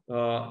are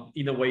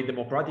in a way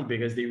democratic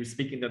because they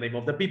speak in the name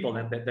of the people,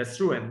 and that's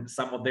true, and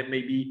some of them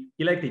may be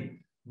elected.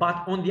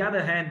 But on the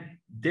other hand,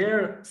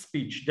 their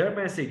speech, their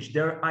message,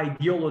 their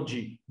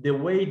ideology, the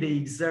way they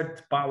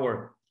exert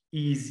power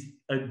is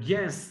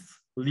against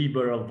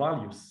liberal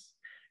values,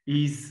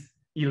 is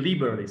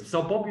illiberalism.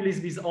 So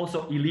populism is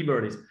also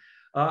illiberalism.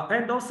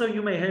 And also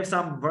you may have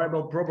some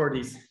variable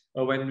properties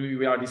when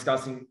we are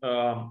discussing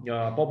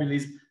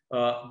populism.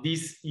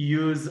 This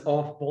use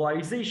of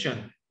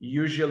polarization.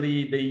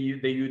 Usually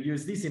they would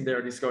use this in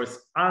their discourse: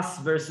 us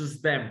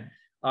versus them.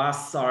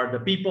 Us are the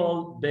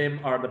people, them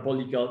are the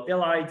political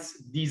elites,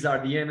 these are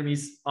the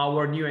enemies,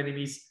 our new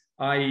enemies.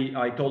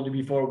 I told you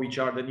before which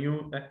are the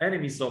new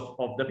enemies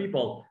of the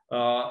people,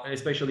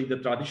 especially the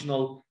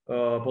traditional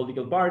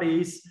political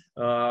parties,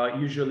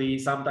 usually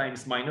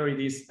sometimes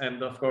minorities,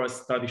 and of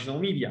course traditional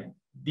media.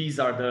 These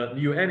are the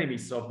new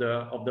enemies of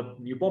the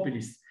new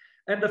populists.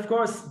 And of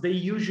course, they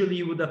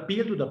usually would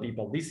appeal to the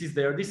people. This is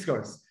their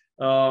discourse.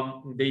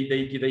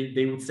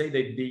 They would say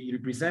that they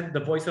represent the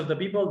voice of the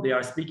people. They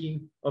are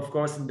speaking, of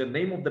course, in the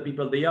name of the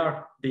people. They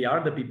are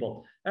the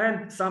people.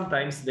 And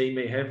sometimes they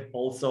may have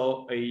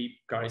also a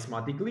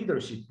charismatic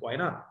leadership. Why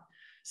not?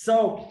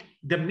 So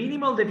the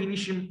minimal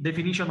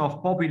definition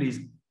of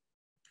populism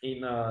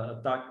in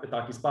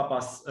Takis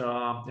Papas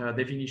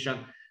definition,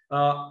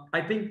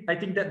 I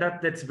think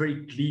that's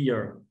very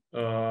clear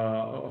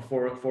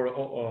for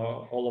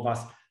all of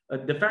us.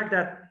 The fact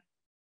that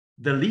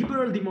the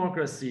liberal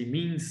democracy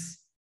means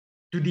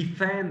to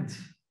defend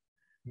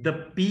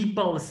the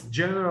people's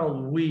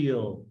general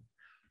will,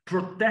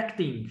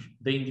 protecting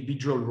the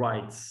individual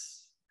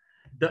rights,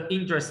 the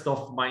interest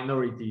of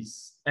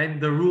minorities, and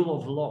the rule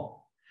of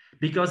law.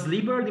 Because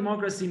liberal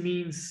democracy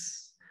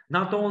means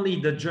not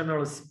only the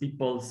general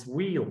people's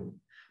will,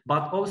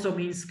 but also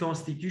means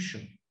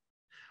constitution,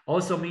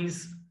 also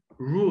means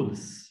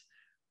rules,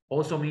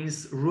 also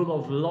means rule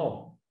of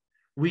law,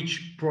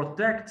 which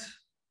protect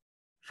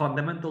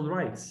fundamental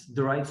rights,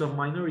 the rights of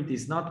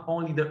minorities, not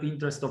only the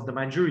interest of the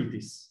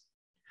majorities.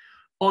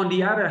 On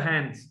the other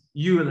hand,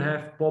 you will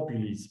have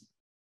populism.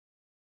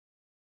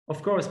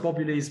 Of course,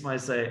 populism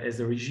as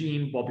a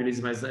regime,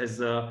 populism as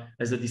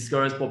a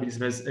discourse,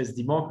 populism as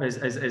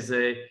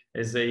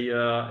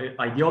a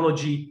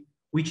ideology,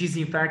 which is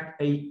in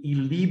fact a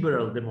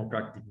illiberal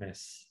democratic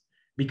mess,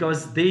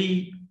 because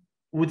they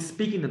would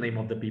speak in the name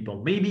of the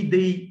people. Maybe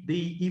they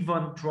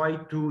even try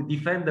to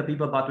defend the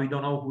people, but we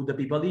don't know who the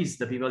people is.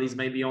 The people is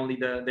maybe only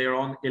their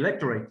own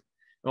electorate,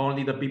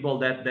 only the people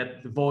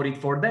that voted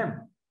for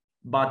them.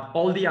 But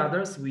all the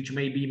others, which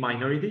may be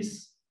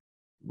minorities,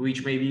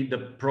 which may be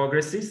the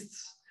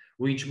progressists,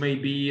 which may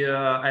be,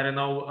 I don't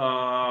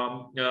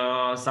know,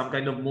 some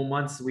kind of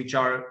movements which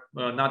are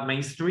not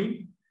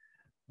mainstream,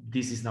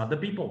 this is not the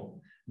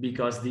people,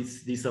 because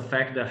this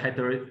affects the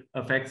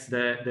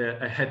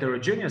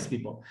heterogeneous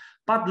people.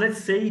 But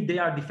let's say they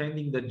are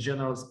defending the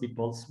general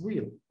people's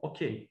will.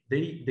 Okay,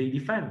 they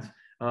defend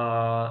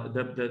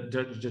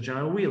the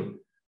general will,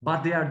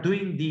 but they are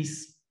doing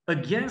this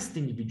against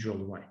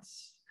individual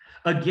rights,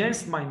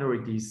 against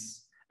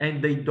minorities,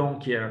 and they don't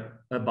care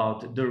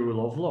about the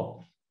rule of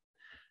law.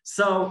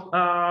 So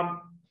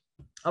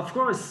of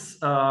course,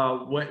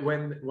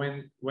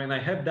 when I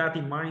have that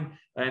in mind,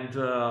 and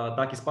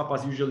Takis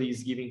Papas usually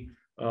is giving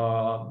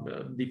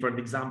different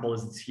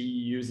examples. He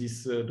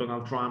uses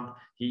Donald Trump.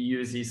 He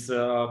uses,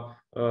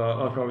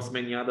 of course,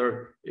 many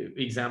other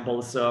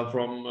examples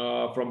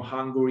from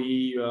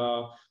Hungary,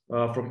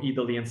 from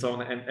Italy, and so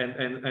on,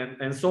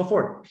 and so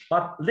forth.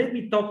 But let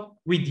me talk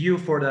with you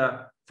for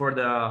the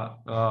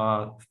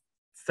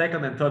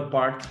second and third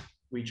part,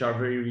 which are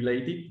very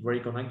related, very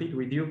connected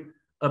with you,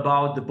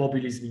 about the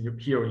populism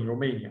here in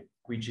Romania,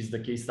 which is the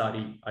case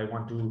study I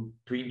want to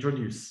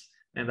introduce.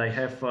 And I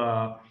have,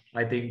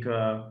 I think,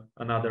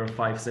 another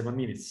 5-7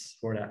 minutes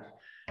for that.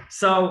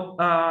 So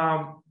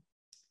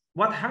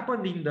what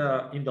happened in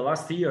the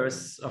last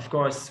years? Of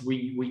course,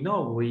 we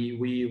know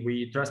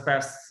we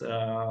trespassed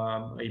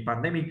a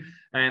pandemic,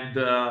 and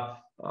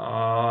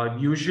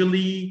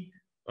usually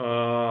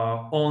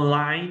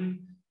online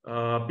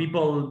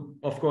people,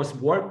 of course,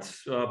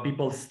 worked.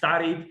 People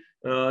studied,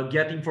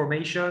 get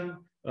information,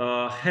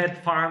 had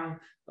fun,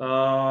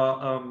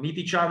 meet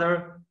each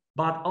other,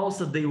 but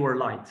also they were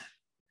light.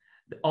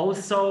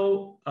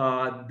 Also,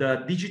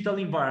 the digital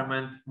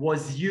environment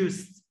was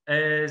used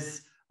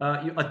as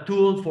a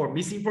tool for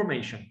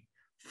misinformation,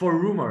 for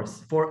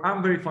rumors, for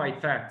unverified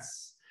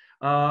facts.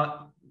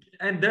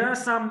 And there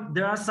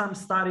are some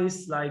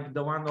studies like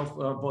the one of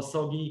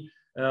Vosogi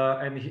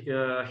and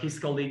his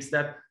colleagues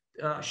that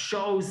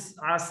shows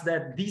us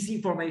that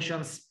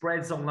disinformation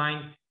spreads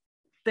online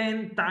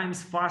 10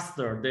 times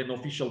faster than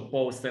official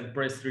posts and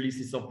press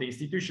releases of the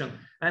institution.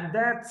 And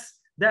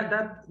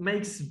that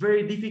makes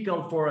very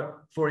difficult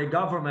for a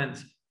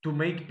government to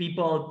make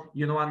people,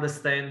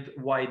 understand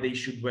why they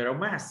should wear a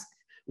mask,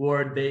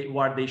 or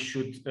why they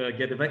should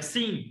get a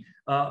vaccine,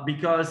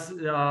 because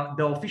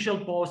the official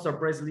posts or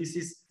press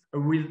releases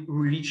will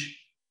reach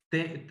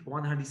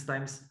 100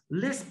 times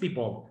less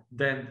people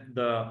than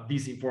the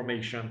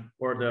disinformation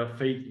or the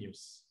fake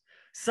news.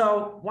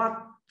 So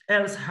what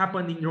else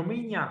happened in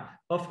Romania?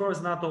 Of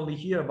course, not only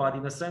here, but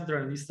in the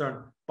central and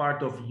eastern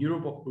part of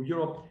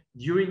Europe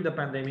during the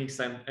pandemics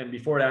and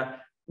before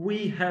that,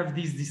 we have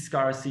these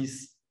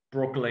discourses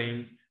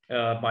proclaimed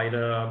by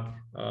the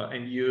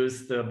and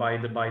used by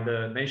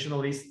the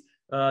nationalists,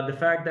 the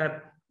fact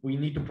that we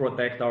need to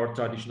protect our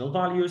traditional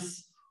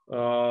values,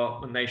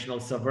 national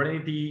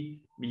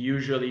sovereignty.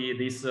 Usually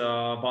these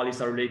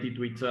values are related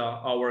with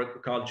our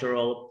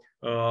cultural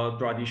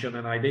tradition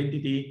and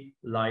identity,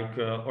 like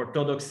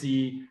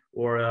orthodoxy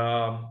or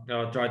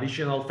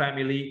traditional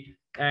family.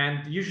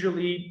 And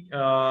usually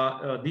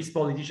these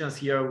politicians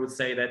here would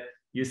say that,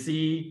 you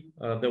see,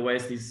 the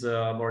West is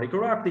morally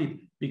corrupted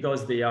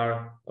because they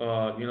are,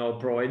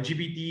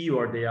 pro-LGBT,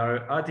 or they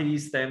are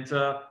atheist, and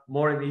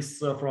more in this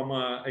from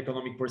an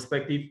economic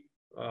perspective,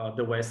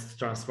 the West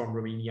transformed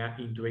Romania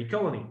into a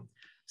colony.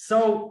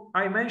 So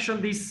I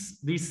mentioned this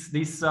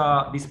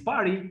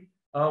party,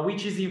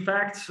 which is in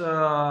fact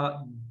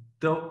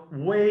the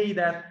way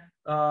that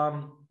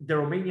the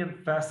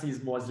Romanian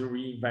fascism was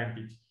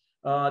reinvented.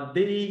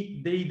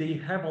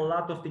 They have a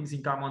lot of things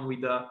in common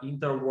with the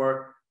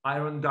interwar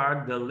Iron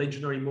Guard, the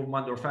legionary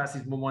movement or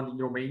fascist movement in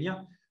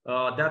Romania.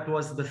 That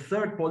was the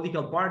third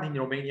political party in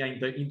Romania in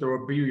the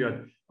interwar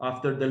period,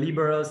 after the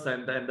Liberals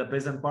and the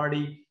Peasant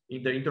Party.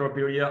 In the interwar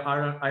period,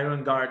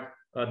 Iron Guard,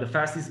 the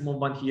fascist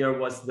movement here,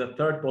 was the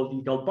third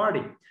political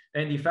party.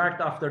 And in fact,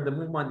 after the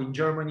movement in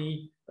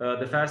Germany,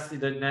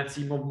 the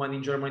Nazi movement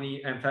in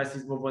Germany and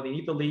fascist movement in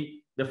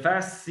Italy, the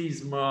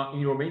fascism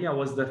in Romania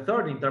was the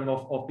third in terms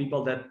of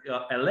people that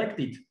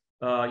elected,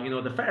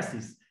 the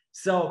fascists.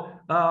 So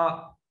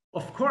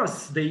of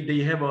course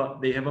they have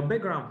a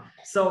background.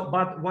 So,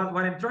 but what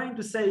I'm trying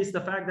to say is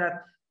the fact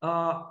that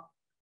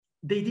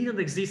they didn't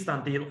exist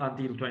until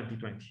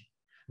 2020.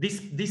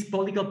 This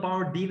political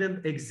power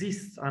didn't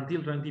exist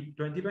until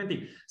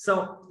 2020.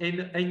 So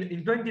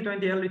in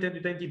 2020, early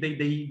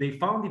 2020, they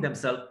founded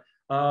themselves.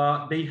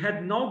 They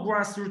had no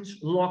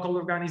grassroots local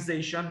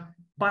organization,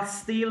 but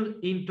still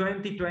in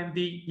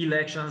 2020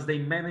 elections, they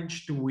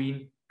managed to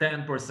win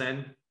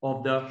 10%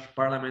 of the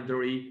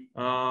parliamentary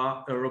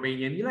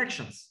Romanian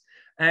elections.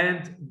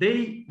 And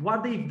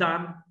what they've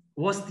done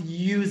was to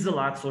use a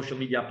lot social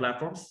media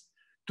platforms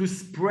to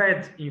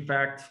spread, in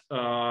fact,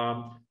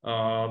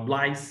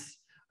 lies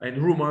and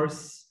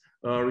rumors,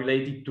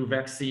 related to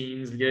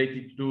vaccines,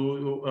 related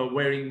to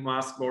wearing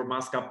mask or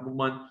mask up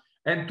movement,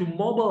 and to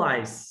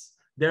mobilize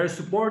their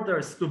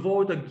supporters to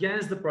vote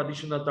against the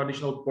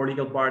traditional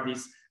political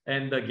parties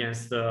and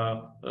against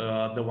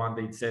the one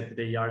they said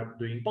they are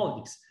doing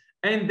politics.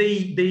 And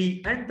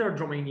they entered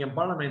Romanian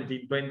parliament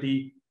in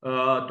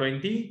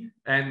 2020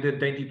 and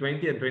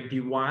 2020 and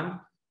 21,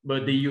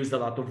 but they used a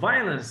lot of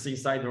violence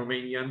inside the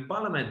Romanian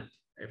parliament,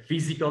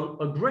 physical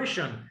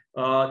aggression.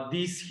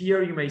 This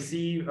here you may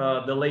see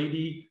the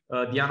lady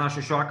Diana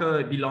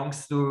Șoșoacă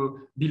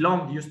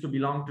used to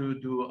belong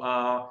to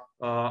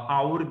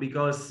AUR,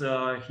 because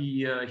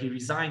he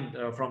resigned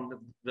from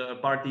the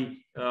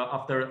party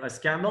after a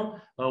scandal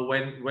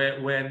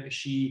when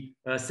she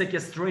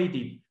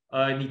sequestrated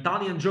an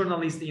Italian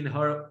journalist in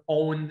her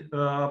own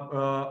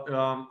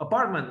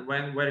apartment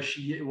where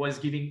she was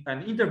giving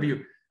an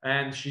interview,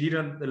 and she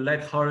didn't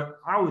let her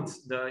out,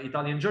 the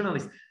Italian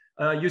journalist.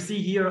 You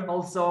see here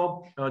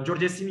also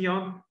George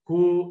Simion,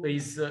 who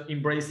is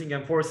embracing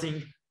and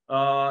forcing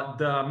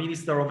the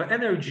Minister of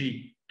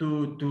Energy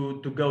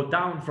to go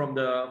down from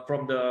the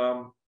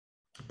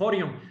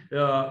podium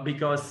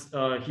because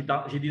he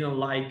didn't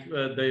like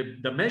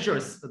the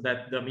measures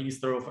that the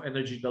Minister of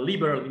Energy, the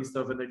Liberal Minister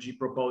of Energy,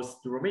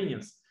 proposed to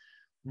Romanians.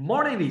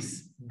 More than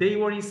this, they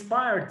were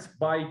inspired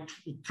by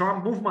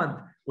Trump movement,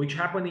 which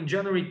happened in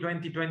January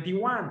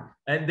 2021,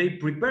 and they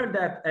prepared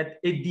that at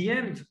the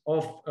end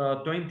of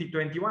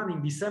 2021,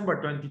 in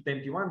December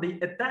 2021, they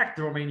attacked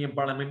the Romanian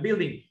parliament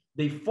building.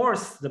 They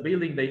forced the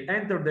building, they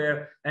entered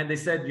there, and they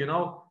said, you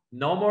know,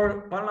 no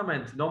more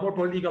parliament, no more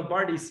political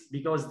parties,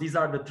 because these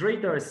are the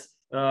traitors.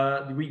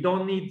 We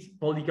don't need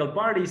political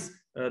parties.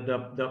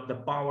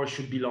 The power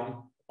should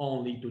belong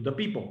only to the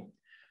people.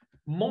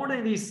 More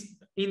than this,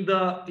 in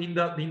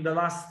the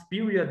last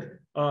period,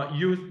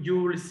 you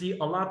will see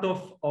a lot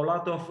of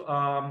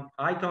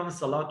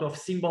icons, a lot of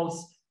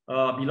symbols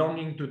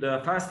belonging to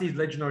the fascist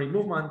legionary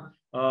movement,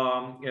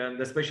 and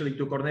especially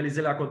to Cornelis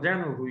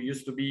Zelea-Codreanu, who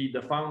used to be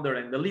the founder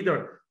and the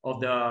leader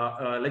of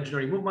the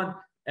legionary movement.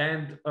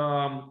 And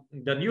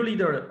the new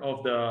leader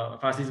of the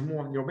fascist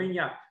movement in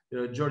Romania,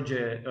 George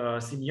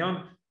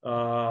Simion,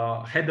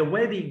 had a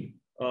wedding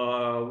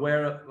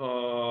where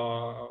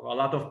a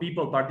lot of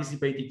people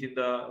participated in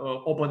the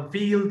open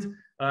field,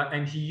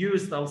 and he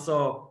used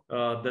also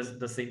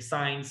the same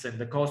signs and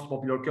the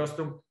popular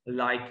costume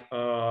like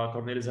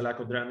Cornelis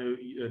Zelea-Codreanu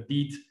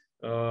did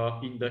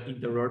in the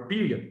interwar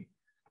period.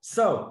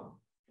 So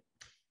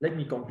let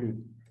me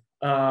conclude.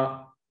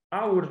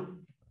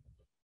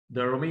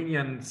 The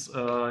Romanians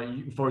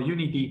for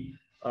Unity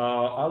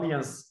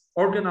Alliance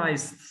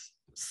organized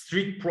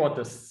street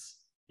protests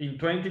in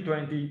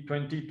 2020,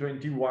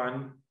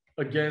 2021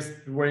 against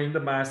wearing the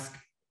mask,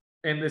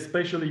 and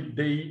especially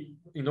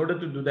in order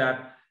to do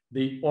that,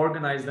 they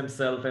organized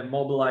themselves and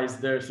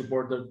mobilized their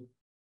supporters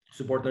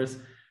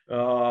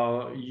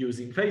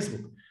using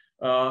Facebook.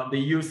 They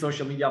use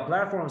social media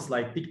platforms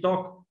like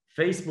TikTok,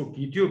 Facebook,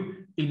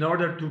 YouTube in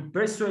order to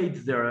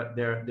persuade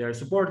their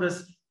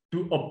supporters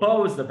to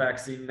oppose the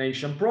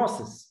vaccination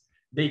process.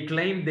 They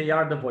claim they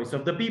are the voice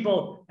of the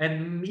people,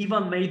 and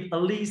even made a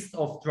list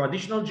of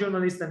traditional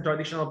journalists and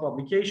traditional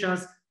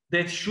publications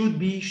that should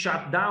be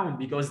shut down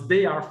because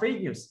they are fake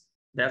news.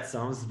 That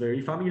sounds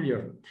very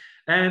familiar.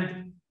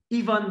 And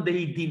even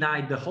they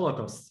denied the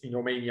Holocaust in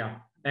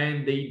Romania,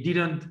 and they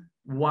didn't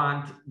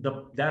want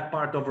that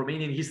part of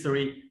Romanian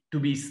history to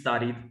be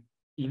studied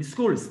in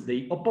schools.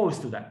 They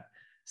opposed to that.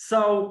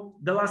 So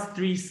the last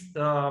three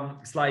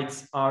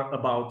slides are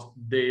about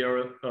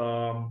their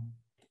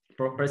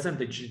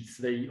percentages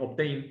they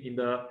obtained in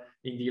the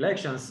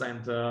elections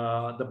and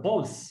the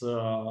polls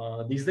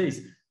these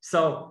days.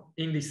 So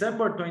in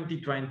December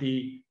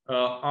 2020,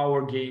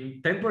 our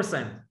gained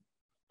 10%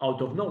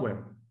 out of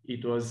nowhere.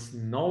 It was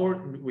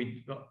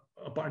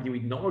a party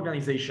with no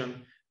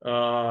organization,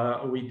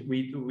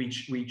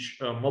 which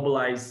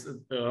mobilized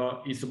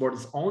its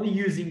supporters only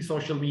using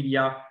social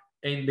media,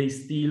 and they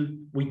still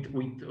with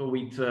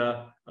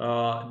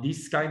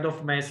this kind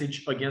of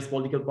message against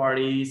political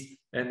parties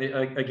and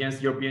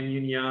against European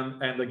Union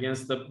and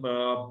against the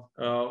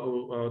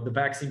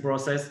vaccine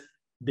process,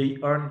 they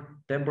earn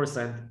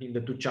 10% in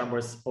the two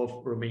chambers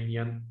of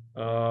Romanian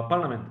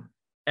parliament.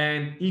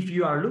 And if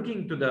you are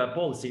looking to the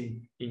polls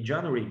in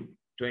January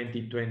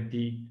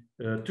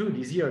 2022,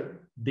 this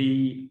year,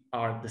 they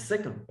are the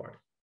second party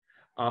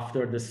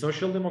after the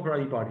Social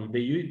Democratic Party. They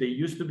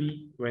used to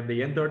be, when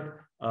they entered,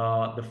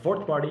 the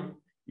fourth party.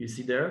 You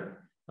see there,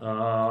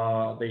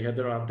 they had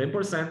around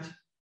 10%.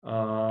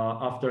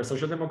 After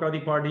Social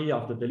Democratic Party,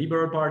 after the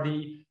Liberal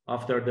Party,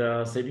 after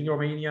the Saving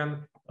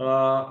Romanian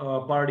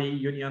Party,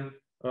 Union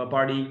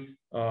Party,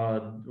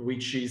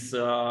 which is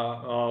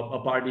a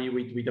party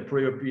with a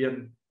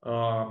pro-European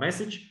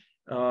message.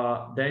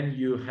 Then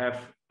you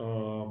have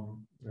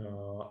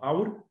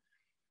AUR,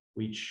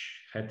 which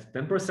had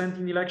 10%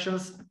 in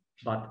elections,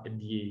 but at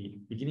the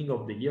beginning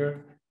of the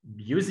year,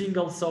 using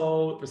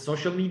also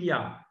social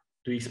media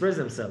to express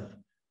themselves,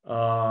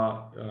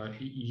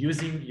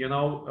 using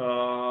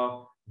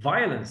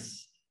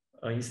violence,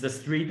 in the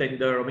street and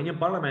the Romanian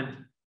parliament,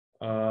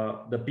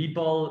 the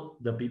people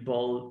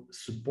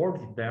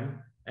supported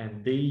them,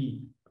 and they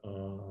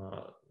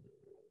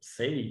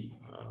say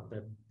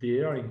that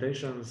their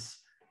intentions,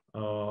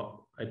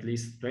 at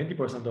least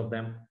 20% of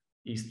them,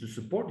 is to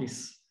support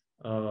this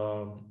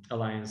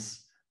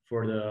alliance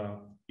for the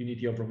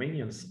unity of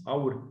Romanians.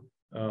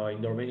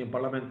 In the Romanian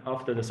parliament,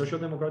 after the social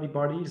democratic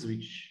parties,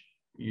 which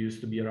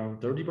used to be around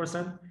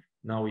 30%,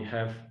 now we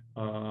have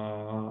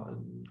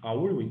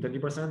with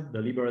 20%, the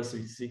liberals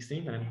with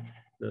 16%, and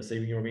the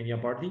Saving Romania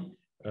party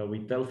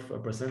with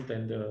 12%,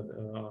 and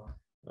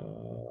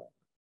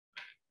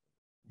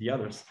the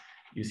others.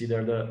 You see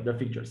there the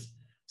figures.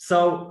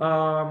 So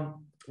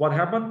what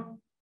happened?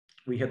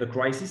 We had a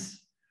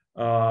crisis.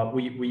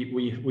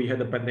 We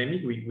had a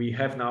pandemic. We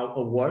have now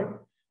a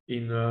war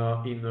in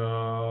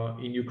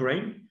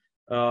Ukraine,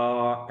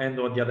 and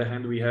on the other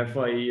hand, we have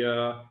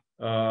a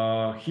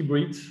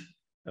hybrid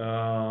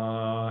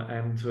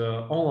and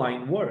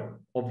online war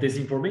of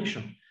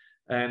disinformation,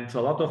 and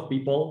a lot of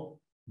people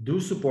do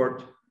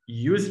support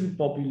using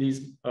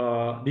populism,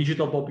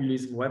 digital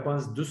populism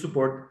weapons, do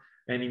support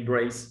and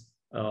embrace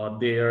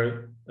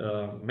their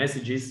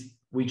messages,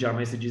 which are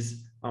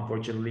messages,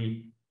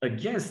 unfortunately,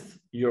 against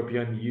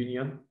European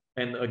Union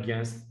and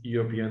against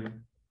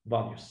European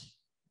values.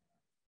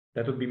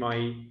 That would be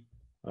my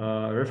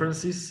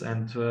references,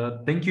 and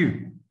thank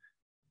you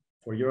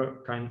for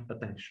your kind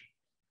attention.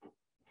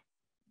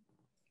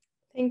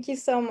 Thank you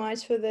so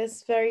much for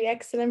this very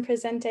excellent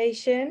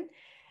presentation.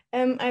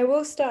 I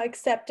will start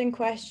accepting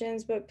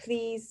questions, but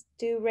please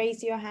do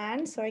raise your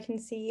hand so I can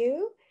see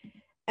you.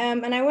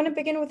 And I want to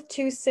begin with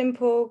two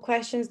simple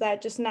questions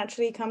that just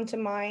naturally come to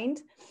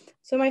mind.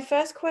 So my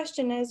first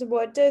question is,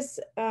 what does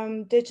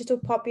digital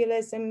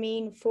populism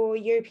mean for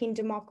European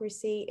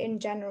democracy in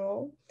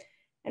general?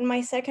 And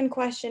my second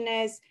question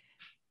is,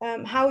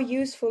 how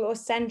useful or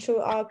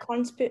central are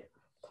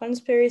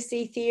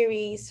conspiracy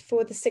theories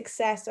for the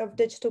success of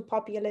digital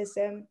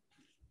populism?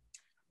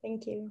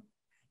 Thank you.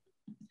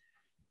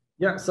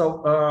 Yeah,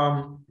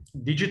 so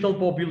digital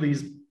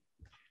populism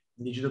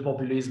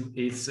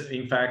is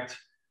in fact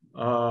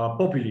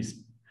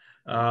populism,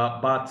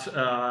 but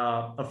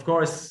of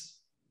course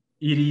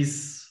it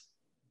is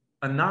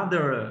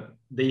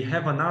they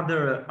have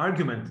another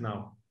argument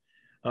now,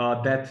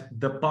 that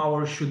the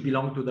power should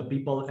belong to the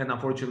people, and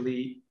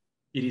unfortunately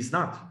it is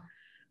not.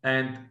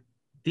 And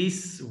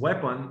this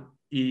weapon,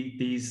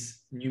 it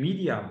is new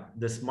media,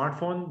 the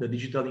smartphone, the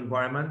digital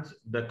environment,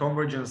 the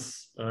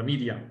convergence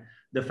media,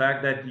 the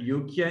fact that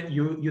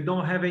you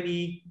don't have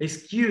any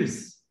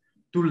excuse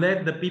to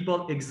let the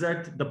people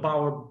exert the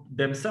power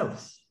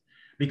themselves,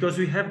 because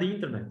we have the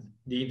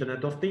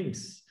internet of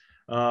things.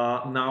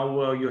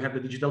 Now you have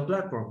the digital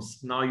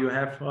platforms. Now you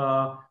have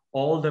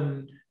all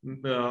the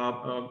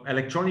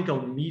electronic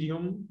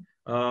medium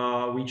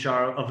which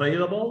are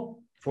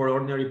available for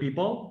ordinary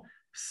people.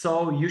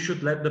 So you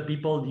should let the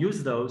people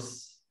use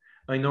those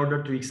in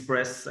order to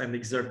express and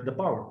exert the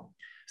power.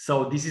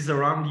 So this is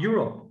around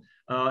Europe.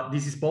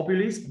 This is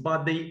populist,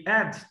 but they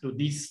add to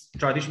this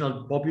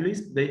traditional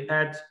populist, they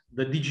add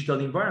the digital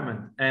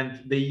environment,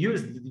 and they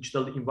use the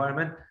digital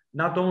environment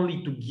not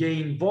only to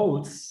gain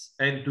votes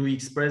and to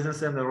express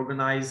themselves and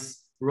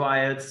organize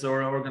riots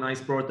or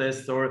organize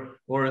protests or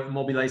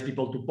mobilize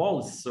people to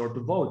polls or to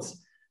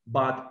votes,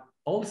 but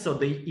also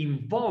they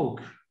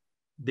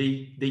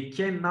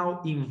can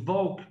now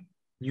invoke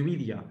new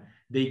media.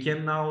 They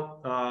can now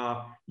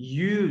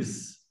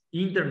use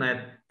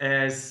internet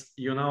as,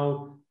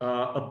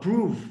 a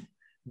proof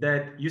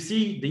that, you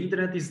see, the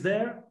internet is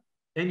there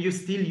and you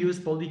still use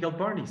political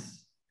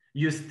parties.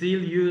 You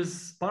still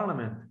use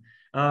parliament.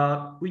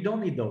 We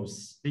don't need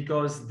those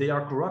because they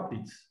are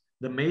corrupted.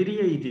 The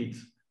mediated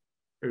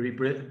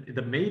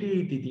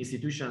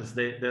institutions,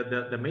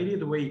 the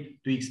mediated way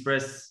to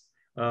express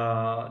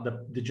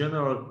the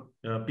general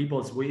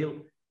people's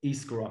will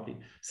is corrupted.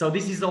 So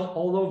this is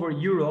all over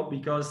Europe,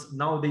 because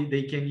now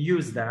they can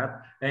use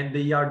that, and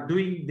they are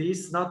doing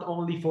this not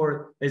only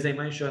for, as I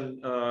mentioned,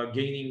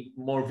 gaining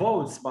more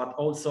votes, but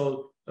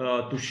also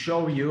to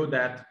show you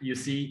that, you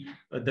see,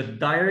 the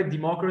direct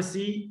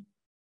democracy,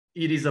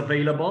 it is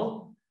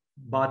available,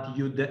 but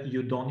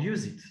you don't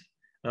use it.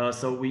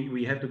 So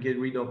we have to get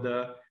rid of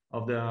the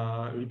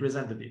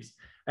representatives.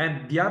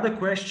 And the other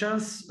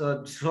questions,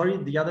 sorry,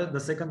 the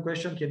second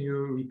question, can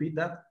you repeat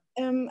that?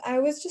 I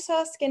was just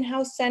asking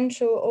how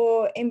central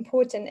or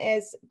important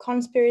is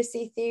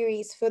conspiracy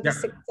theories for the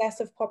success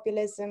of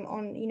populism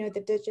on,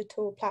 the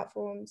digital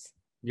platforms?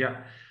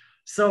 Yeah.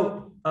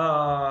 So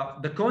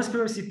the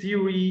conspiracy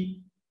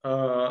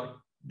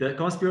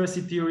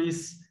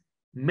theories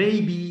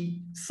may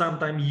be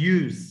sometimes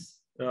used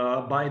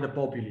by the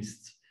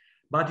populists,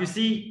 but you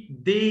see,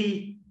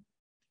 they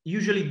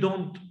usually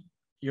don't,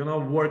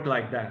 work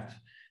like that.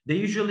 They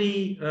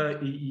usually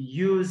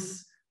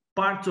use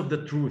parts of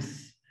the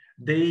truth.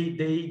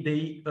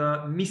 They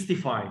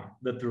mystify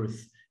the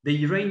truth. They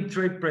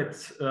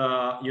reinterpret,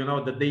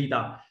 the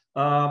data.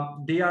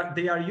 They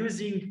are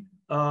using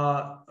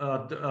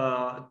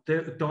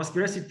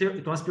conspiracy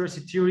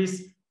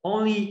theories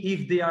only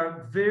if they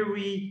are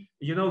very,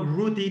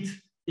 rooted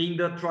in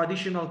the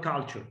traditional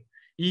culture.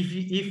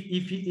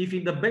 If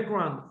in the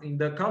background, in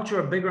the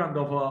cultural background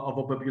of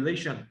a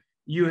population,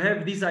 you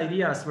have these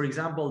ideas, for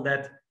example,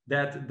 that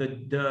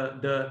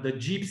the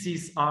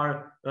gypsies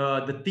are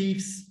the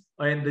thieves,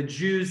 and the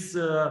Jews,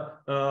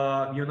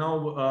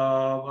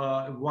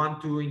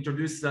 want to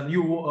introduce a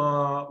new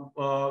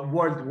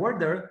world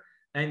order,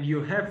 and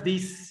you have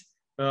this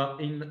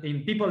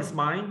in people's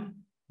mind,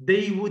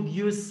 they would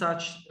use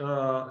such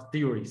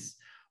theories.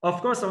 Of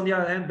course, on the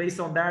other hand, based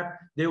on that,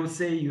 they would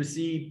say, you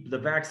see, the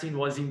vaccine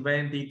was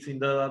invented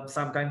in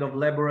some kind of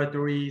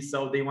laboratory,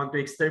 so they want to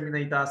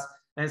exterminate us,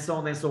 and so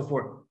on and so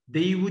forth.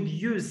 They would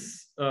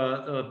use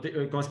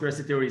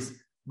conspiracy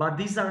theories, but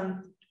these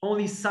are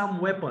only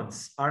some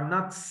weapons, are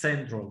not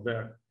central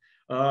there.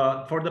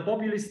 For the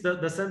populists,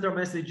 the central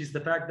message is the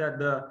fact that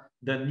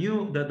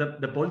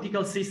the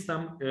political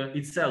system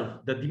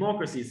itself, the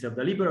democracy itself,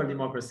 the liberal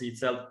democracy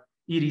itself,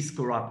 it is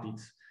corrupted.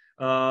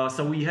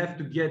 So we have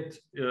to get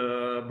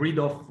rid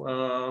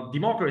of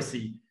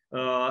democracy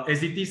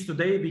as it is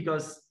today,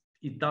 because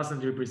it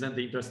doesn't represent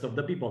the interest of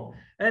the people.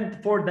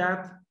 And for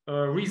that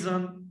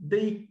reason,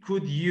 they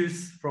could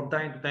use from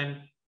time to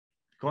time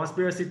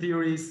conspiracy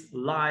theories,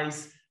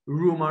 lies,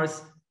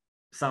 rumors.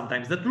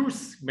 Sometimes the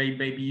truth may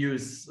be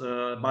used,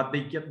 but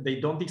they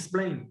don't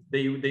explain.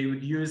 They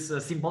would use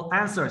simple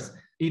answers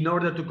in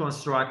order to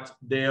construct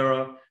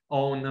their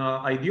own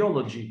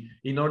ideology,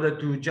 in order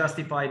to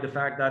justify the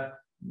fact that,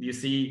 you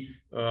see,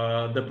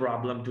 the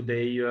problem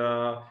today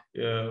are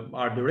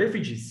the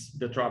refugees.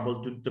 The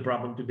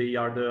problem today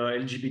are the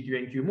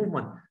LGBTQ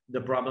movement.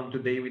 The problem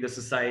today with the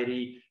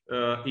society,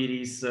 it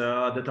is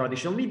the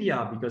traditional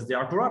media, because they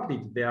are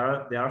corrupted. They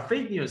are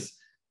fake news.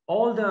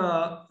 All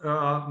the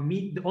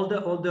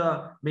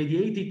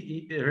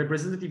mediated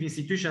representative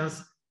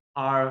institutions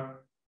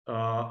are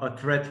a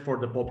threat for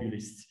the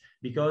populists,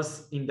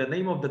 because in the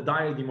name of the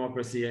direct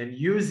democracy, and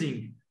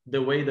using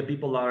the way the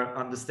people are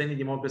understanding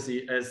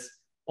democracy as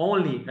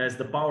only as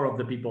the power of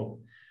the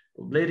people,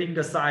 letting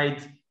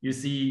aside, you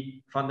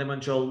see,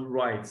 fundamental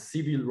rights,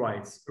 civil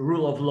rights,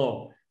 rule of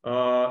law,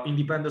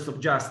 independence of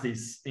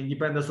justice,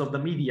 independence of the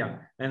media,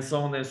 and so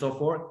on and so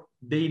forth.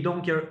 They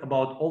don't care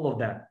about all of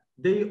that.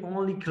 They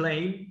only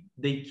claim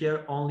they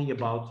care only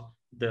about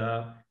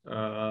the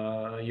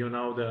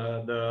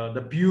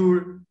the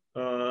pure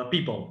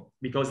people,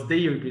 because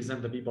they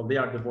represent the people. They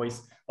are the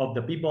voice of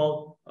the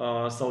people,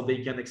 so they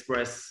can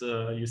express,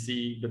 you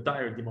see, the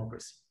direct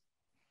democracy.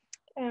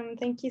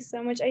 Thank you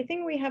so much. I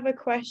think we have a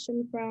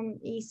question from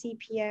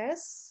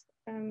ECPS,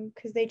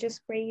 because they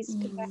just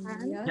raised their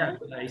hand. Yeah,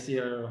 I see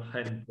a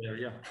hand there.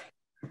 Yeah.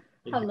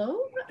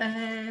 Hello.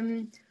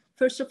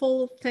 First of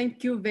all,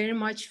 thank you very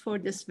much for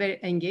this very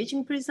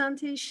engaging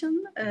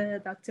presentation,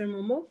 Dr.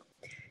 Momoc.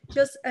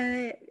 Just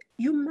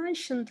you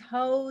mentioned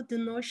how the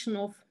notion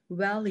of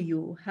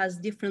value has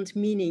different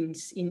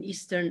meanings in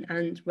Eastern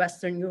and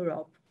Western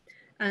Europe,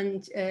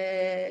 and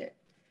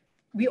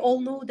we all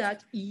know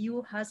that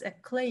EU has a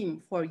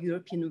claim for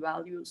European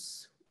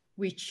values,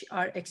 which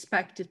are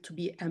expected to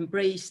be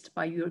embraced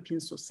by European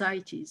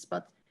societies,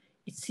 but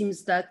it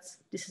seems that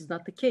this is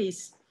not the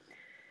case.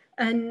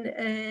 And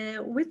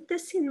with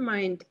this in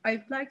mind,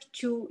 I'd like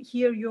to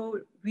hear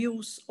your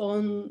views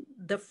on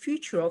the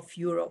future of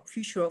Europe,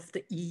 future of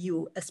the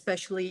EU,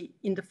 especially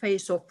in the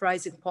face of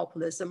rising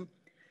populism.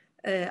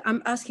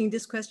 I'm asking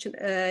this question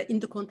in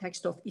the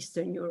context of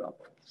Eastern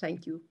Europe.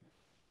 Thank you.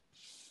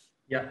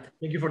 Yeah,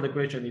 thank you for the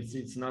question.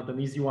 It's not an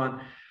easy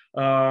one.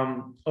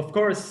 Of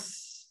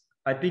course,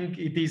 I think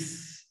it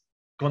is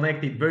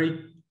connected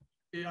very.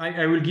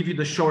 I will give you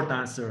the short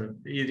answer.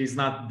 It is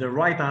not the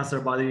right answer,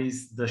 but it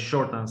is the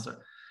short answer.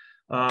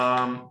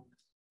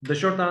 The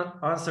short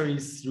answer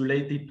is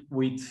related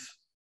with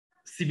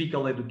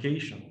civical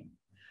education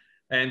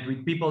and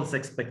with people's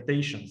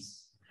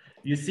expectations.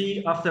 You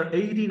see, after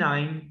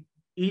 '89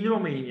 in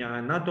Romania,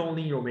 and not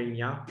only in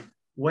Romania,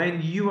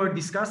 when you are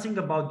discussing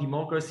about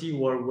democracy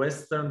or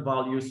Western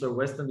values or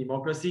Western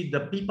democracy, the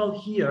people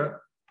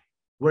here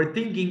were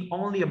thinking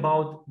only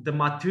about the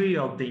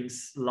material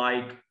things,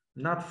 like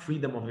not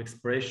freedom of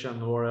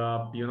expression or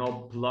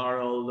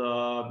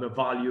plural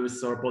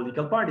values or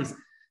political parties.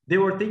 They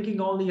were thinking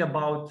only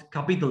about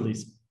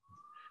capitalism.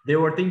 They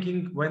were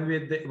thinking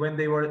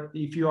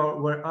if you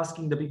were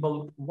asking the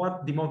people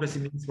what democracy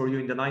means for you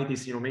in the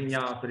 90s in Romania,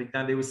 after the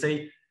time, they would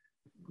say,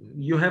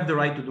 you have the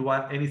right to do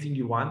anything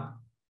you want.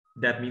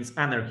 That means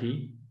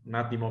anarchy,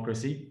 not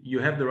democracy. You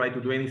have the right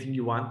to do anything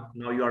you want.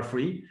 Now you are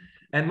free.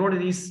 And more than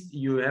this,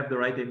 you have the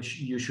right, and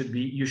you should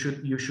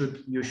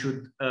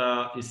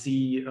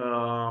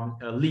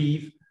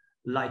live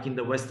like in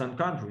the Western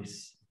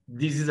countries.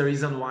 This is the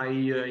reason why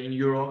in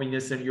Europe, in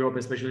Eastern Europe,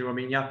 especially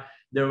Romania,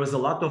 there was a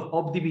lot of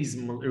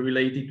optimism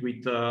related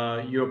with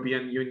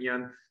European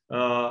Union,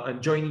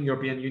 joining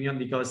European Union,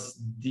 because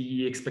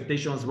the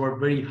expectations were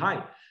very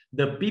high.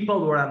 The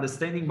people were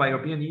understanding by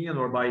European Union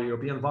or by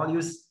European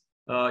values,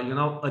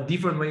 a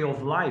different way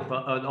of life,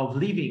 of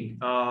living.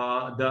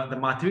 The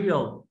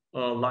material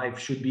life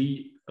should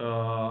be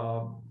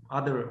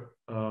other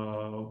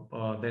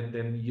than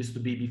it used to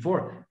be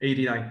before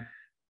 89.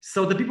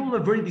 So the people were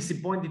very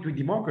disappointed with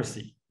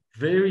democracy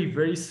very,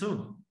 very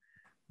soon,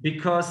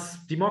 because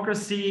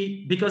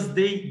they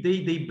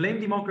blame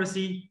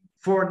democracy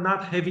for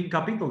not having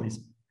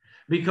capitalism,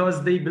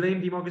 because they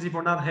blame democracy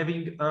for not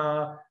having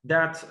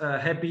that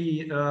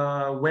happy,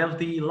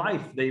 wealthy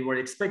life they were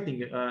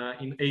expecting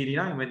in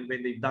 89 when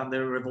they've done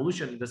their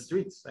revolution in the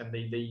streets, and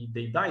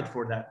they died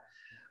for that.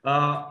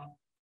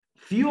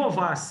 Few of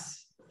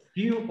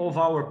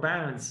our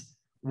parents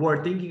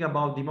were thinking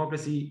about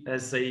democracy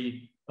as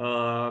a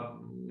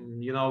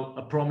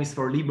promise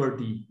for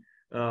liberty,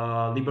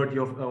 liberty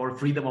or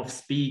freedom of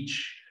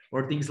speech,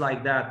 or things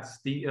like that,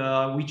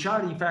 which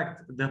are in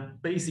fact the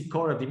basic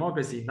core of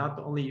democracy. Not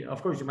only,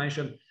 of course, you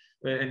mentioned,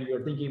 and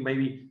you're thinking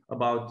maybe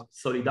about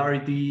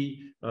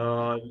solidarity,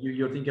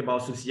 you're thinking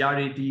about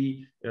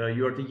subsidiarity,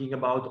 you're thinking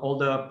about all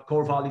the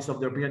core values of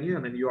the European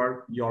Union, and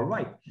you're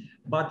right.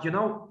 But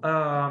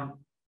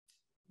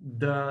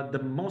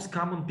the most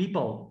common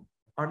people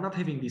are not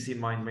having this in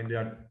mind when we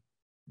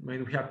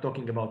are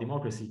talking about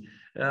democracy.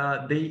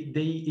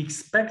 They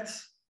expect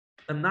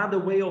another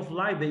way of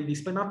life. They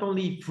expect not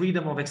only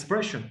freedom of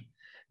expression,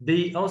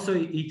 they also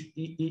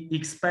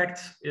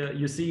expect,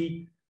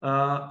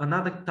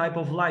 another type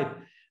of life,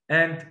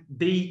 and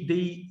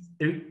they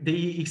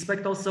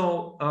expect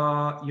also,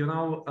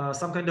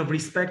 some kind of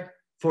respect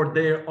for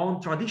their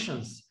own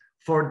traditions,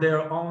 for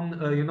their own,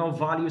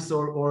 values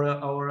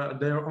or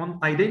their own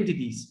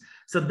identities.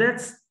 So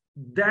that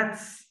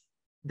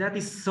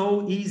is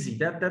so easy.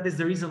 That is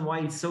the reason why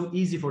it's so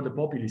easy for the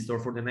populists or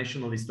for the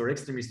nationalists or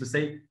extremists to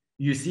say,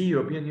 you see,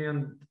 European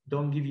Union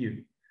don't give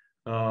you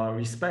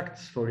respect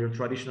for your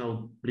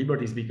traditional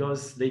liberties,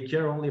 because they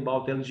care only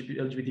about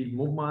LGBT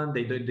movement.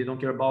 They don't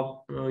care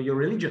about your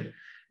religion.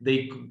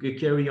 They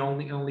carry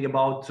only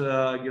about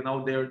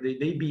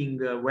they being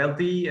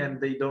wealthy, and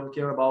they don't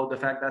care about the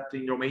fact that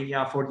in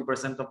Romania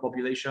 40% of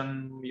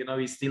population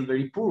is still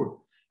very poor,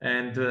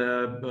 and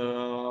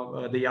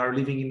they are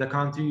living in the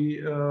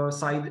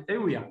countryside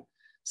area.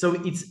 So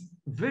it's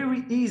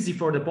very easy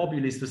for the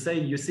populists to say,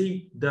 you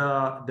see,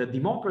 the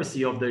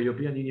democracy of the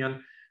European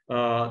Union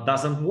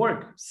doesn't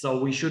work, so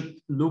we should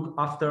look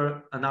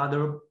after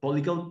another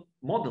political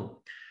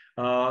model.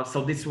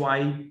 So this is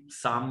why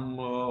some,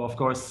 of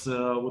course,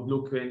 would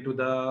look into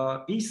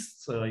the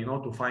East,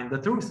 to find the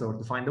truth or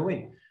to find a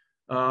way.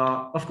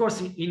 Of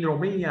course, in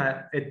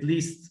Romania, at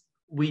least,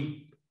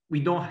 we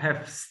don't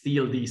have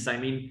still this. I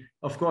mean,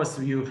 of course,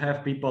 you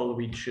have people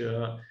which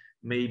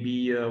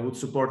maybe would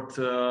support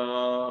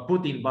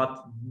Putin,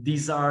 but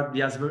these are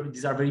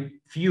very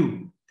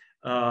few.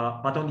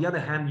 But on the other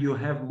hand, you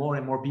have more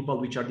and more people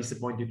which are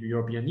disappointed with the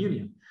European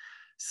Union.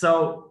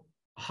 So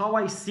how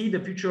I see the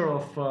future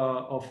of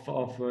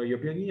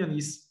European Union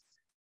is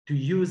to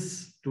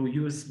use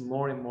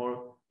more and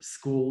more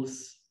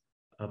schools,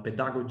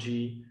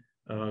 pedagogy,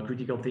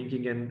 critical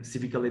thinking, and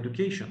civical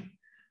education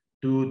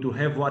to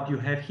have what you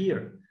have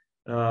here.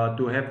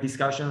 To have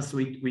discussions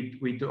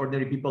with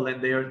ordinary people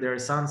and their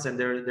sons and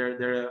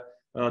their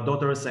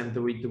daughters, and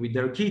with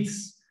their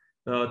kids,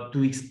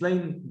 to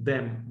explain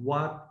them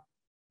what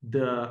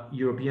the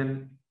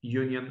European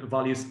Union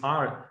values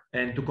are,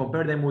 and to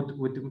compare them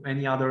with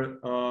any other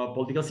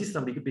political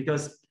system.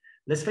 Because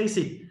let's face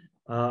it,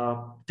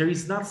 there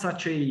is not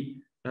such a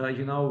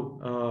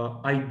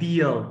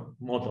ideal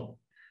model.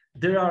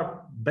 There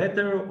are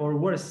better or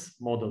worse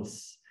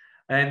models,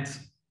 and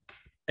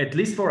at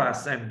least for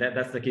us, and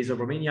that's the case of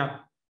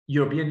Romania,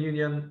 European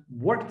Union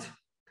worked.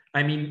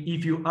 I mean,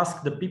 if you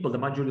ask the people, the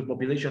majority of the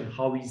population,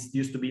 how it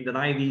used to be in the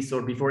 90s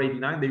or before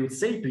 89, they would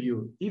say to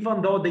you,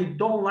 even though they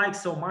don't like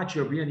so much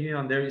European Union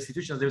and their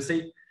institutions, they would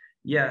say,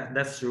 yeah,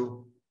 that's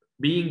true.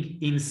 Being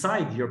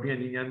inside the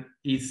European Union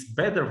is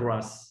better for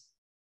us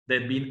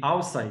than being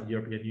outside the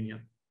European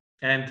Union.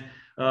 And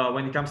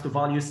when it comes to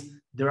values,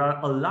 there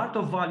are a lot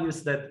of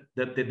values that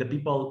the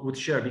people would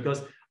share,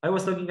 because I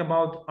was talking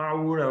about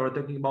or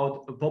talking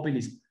about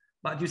populism,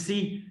 but you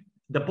see,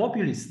 the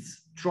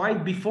populists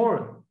tried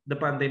before the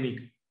pandemic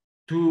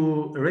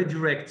to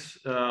redirect,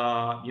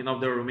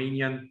 the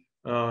Romanian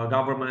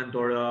government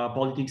or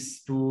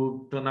politics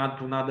to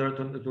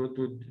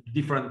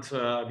different,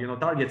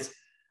 targets.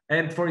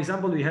 And for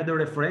example, we had a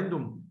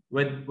referendum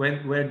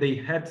where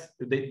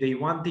they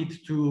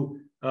wanted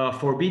to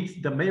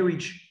forbid the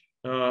marriage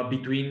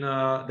between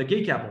the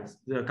gay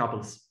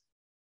couples.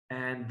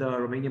 And the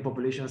Romanian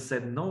population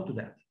said no to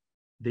that.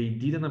 They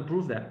didn't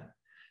approve that.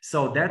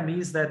 So that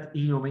means that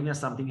in Romania,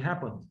 something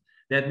happened.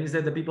 That means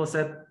that the people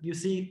said, you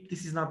see,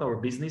 this is not our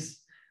business.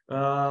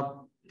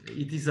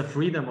 It is a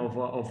freedom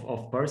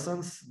of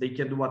persons. They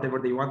can do whatever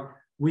they want.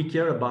 We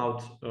care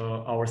about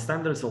our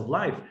standards of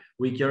life.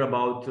 We care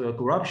about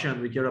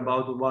corruption. We care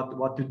about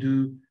what to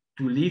do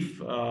to live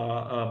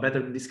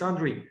better in this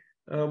country.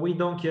 We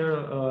don't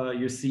care,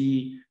 you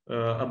see,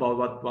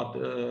 about what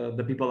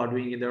the people are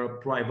doing in their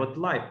private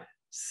life.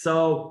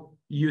 So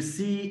you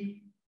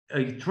see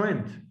a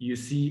trend, you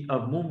see a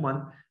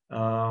movement,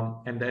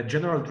 and a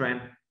general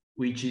trend,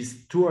 which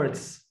is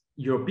towards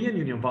European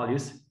Union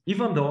values,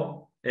 even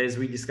though, as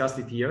we discussed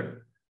it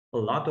here, a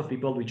lot of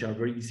people which are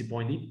very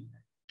disappointed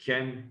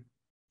can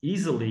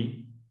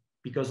easily,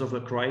 because of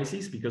a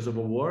crisis, because of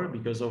a war,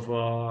 because of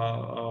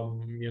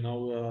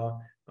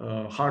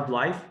hard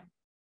life,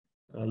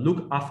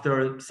 look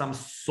after some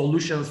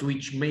solutions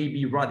which may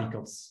be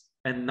radicals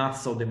and not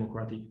so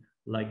democratic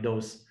like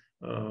those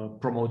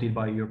promoted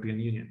by European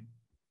Union.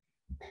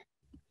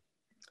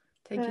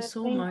 Thank you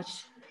so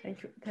much.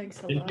 Thank you.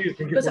 Thanks a lot. Thank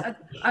you. Because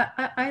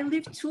I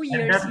lived 2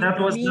 years that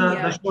in was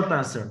Romania. the short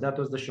answer. That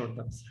was the short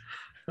answer.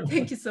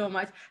 Thank you so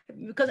much.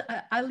 Because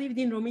I lived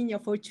in Romania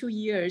for 2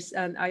 years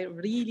and I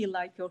really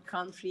like your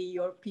country,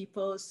 your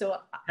people.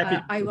 So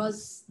I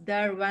was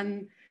there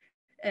when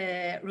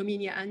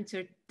Romania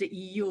entered the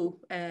EU.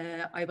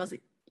 I was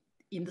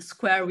in the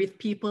square with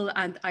people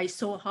and I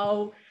saw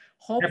how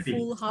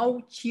hopeful, how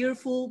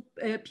cheerful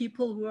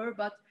people were.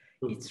 But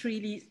it's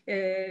really,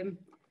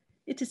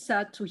 it is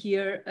sad to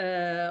hear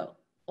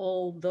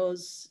all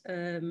those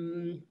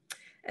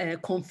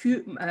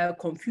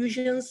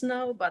confusions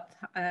now, but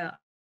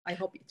I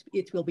hope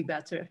it will be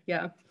better.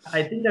 Yeah.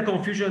 I think the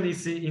confusion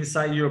is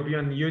inside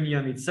European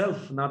Union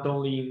itself, not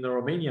only in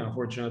Romania,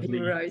 unfortunately.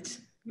 You're right.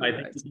 I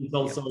think it's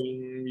also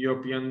in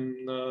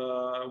European,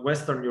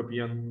 Western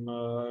European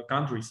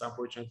countries,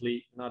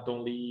 unfortunately, not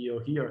only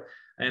here.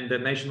 And the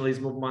nationalist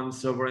movement,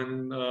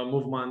 sovereign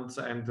movement,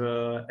 and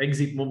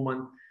exit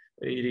movement,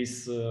 it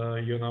is,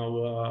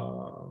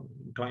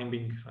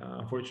 climbing,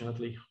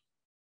 unfortunately.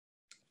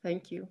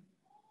 Thank you.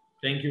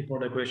 Thank you for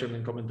the question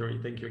and commentary.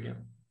 Thank you again.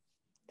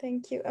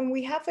 Thank you. And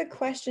we have a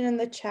question in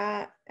the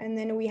chat, and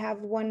then we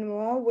have one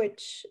more,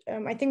 which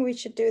I think we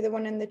should do the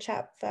one in the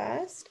chat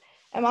first.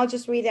 I'll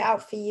just read it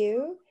out for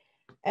you.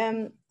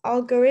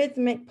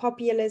 Algorithmic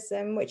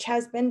populism, which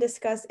has been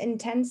discussed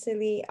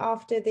intensely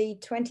after the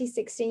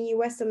 2016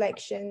 US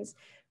elections,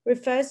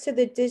 refers to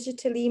the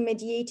digitally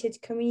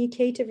mediated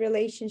communicative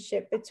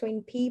relationship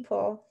between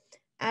people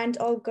and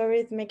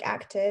algorithmic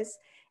actors.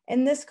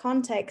 In this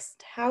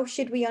context, how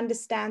should we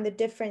understand the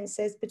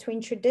differences between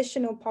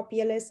traditional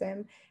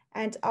populism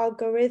and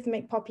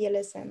algorithmic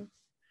populism?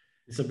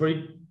 It's a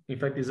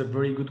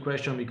very good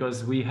question,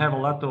 because we have a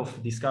lot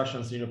of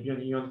discussions in the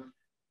European Union.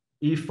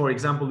 If, for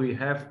example, we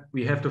have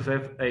to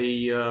have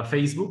a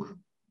Facebook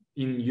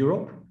in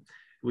Europe,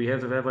 we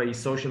have to have a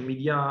social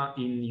media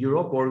in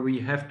Europe, or we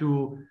have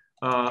to,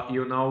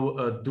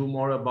 do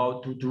more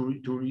about to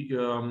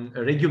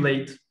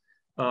regulate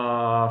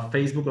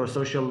Facebook or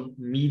social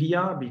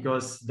media,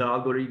 because the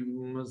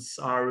algorithms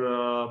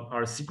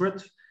are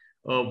secret.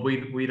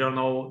 We don't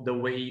know the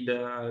way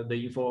the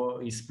info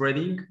is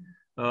spreading.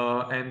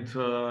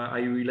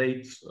 I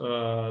relate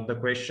the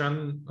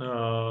question,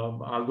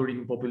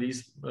 algorithm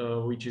populism,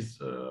 which is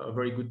a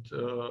very good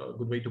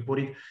way to put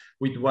it,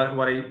 with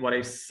what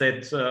I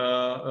said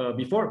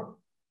before,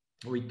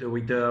 with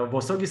the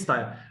Vosogi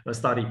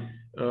study,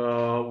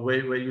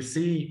 where you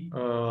see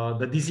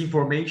the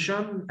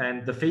disinformation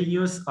and the fake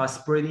news are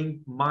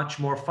spreading much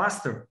more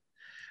faster.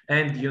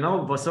 And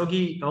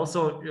Vosogi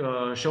also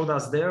showed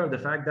us there the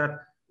fact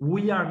that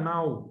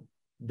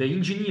the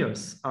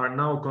engineers are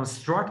now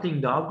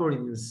constructing the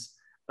algorithms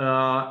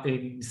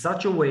in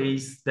such a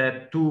ways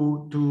that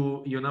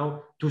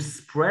to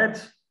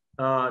spread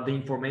the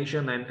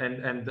information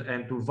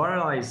and to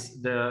viralize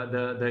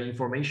the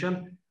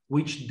information,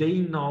 which they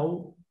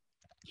know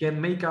can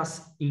make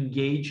us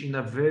engage in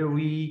a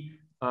very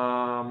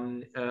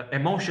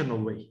emotional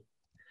way.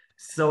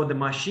 So the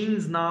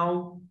machines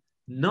now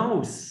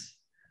knows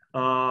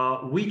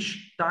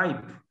which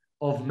type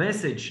of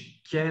message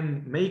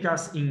can make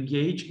us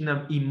engage in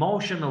an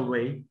emotional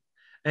way,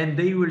 and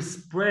they will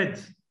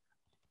spread,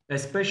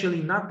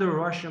 especially not the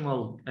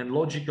rational and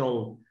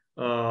logical,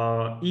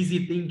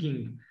 easy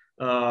thinking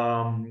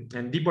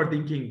and deeper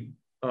thinking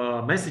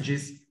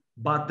messages,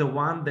 but the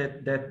one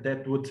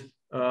that would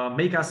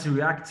make us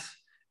react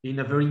in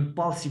a very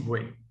impulsive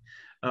way.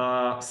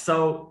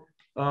 So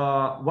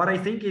what I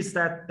think is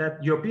that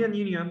European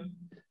Union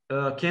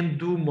can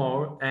do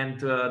more, and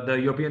the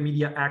European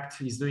Media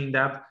Act is doing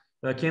that.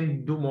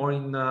 Can do more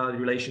in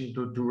relation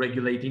to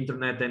regulate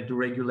internet and to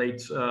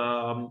regulate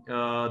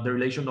the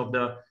relation of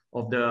the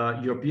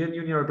European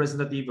Union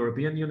representative,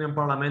 European Union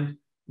Parliament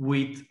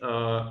with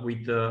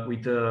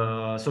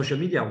social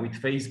media, with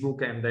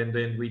Facebook, and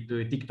then with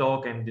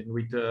TikTok, and then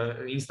with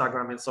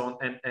Instagram, and so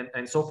on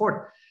and so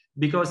forth.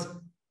 Because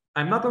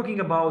I'm not talking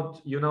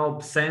about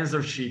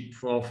censorship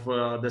of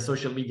the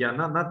social media,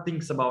 not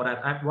things about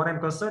that. What I'm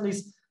concerned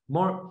is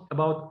more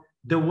about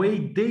the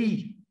way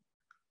they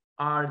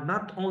are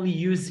not only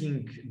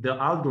using the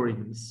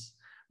algorithms,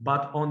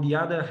 but on the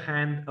other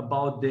hand,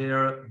 about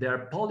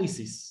their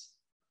policies,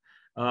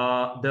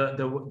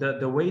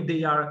 the way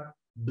they are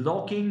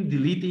blocking,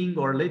 deleting,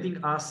 or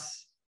letting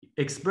us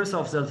express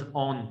ourselves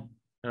on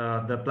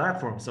the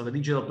platforms, on the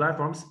digital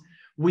platforms,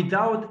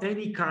 without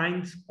any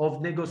kind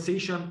of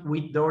negotiation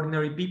with the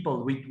ordinary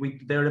people,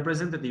 with their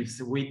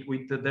representatives,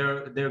 with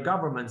their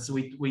governments,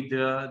 with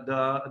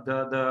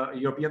the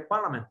European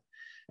Parliament.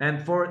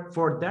 And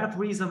for that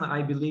reason,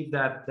 I believe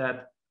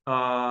that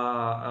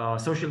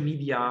social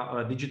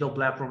media, digital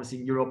platforms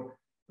in Europe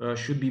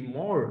should be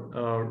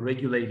more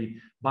regulated.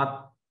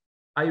 But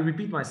I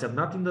repeat myself,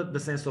 not in the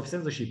sense of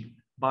censorship,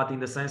 but in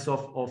the sense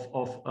of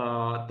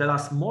tell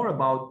us more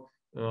about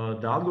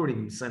the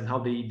algorithms and how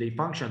they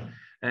function,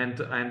 and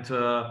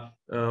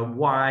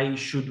why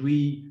should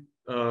we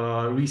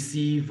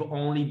receive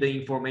only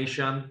the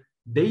information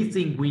they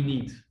think we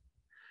need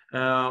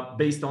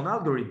based on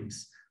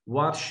algorithms.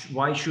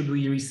 Why should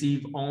we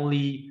receive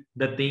only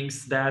the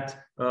things that,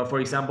 for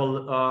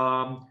example,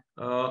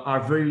 are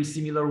very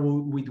similar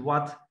with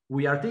what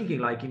we are thinking,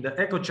 like in the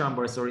echo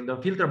chambers or in the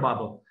filter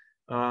bubble?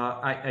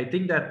 I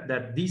think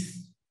that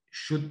this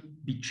should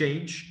be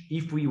changed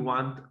if we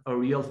want a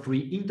real free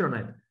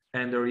internet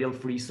and a real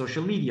free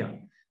social media.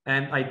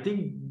 And I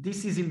think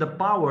this is in the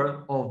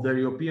power of the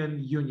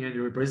European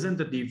Union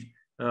representative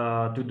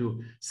to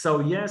do. So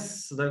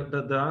yes,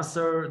 the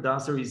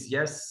answer is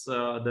yes.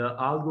 The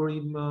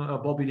algorithm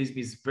populism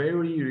is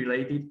very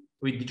related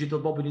with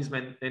digital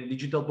populism, and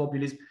digital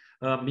populism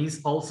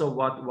means also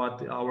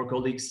what our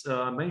colleagues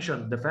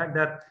mentioned, the fact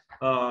that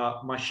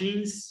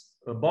machines,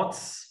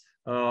 bots,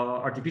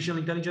 artificial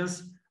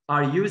intelligence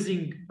are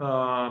using,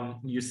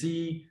 you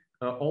see,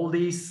 all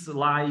these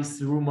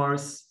lies,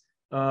 rumors,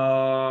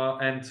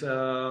 and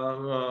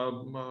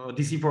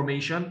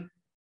disinformation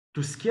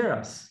to scare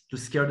us, to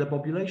scare the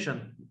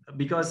population,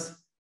 because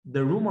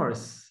the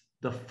rumors,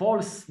 the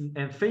false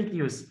and fake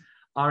news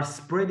are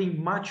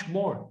spreading much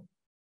more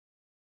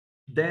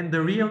than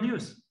the real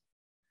news.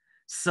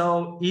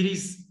 So it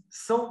is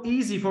so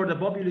easy for the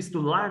populists to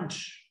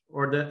launch,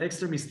 or the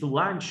extremists to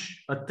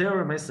launch, a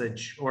terror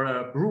message or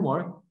a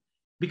rumor,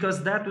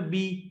 because that would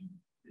be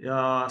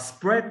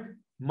spread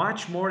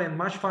much more and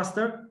much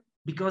faster,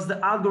 because the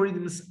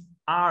algorithms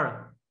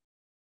are,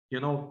 you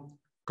know,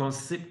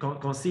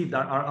 conceived,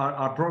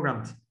 are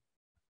programmed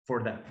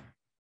for that.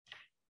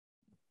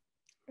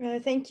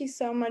 Thank you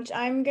so much.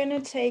 I'm going to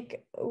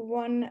take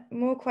one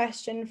more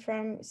question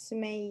from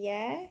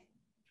Sumaya.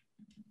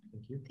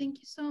 Thank you. Thank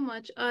you so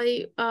much.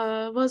 I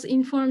was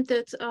informed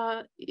that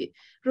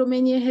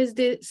Romania has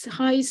the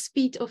highest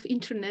speed of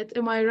internet.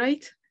 Am I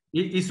right?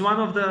 It is one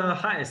of the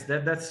highest.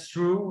 That's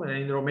true.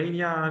 In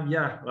Romania,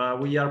 yeah,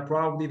 we are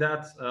probably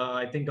that.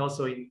 I think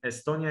also in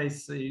Estonia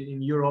is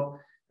in Europe,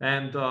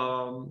 and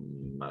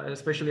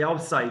especially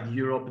outside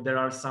Europe, there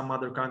are some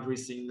other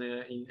countries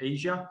in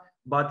Asia.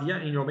 But yeah,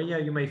 in Romania,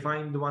 you may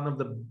find one of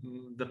the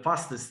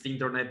fastest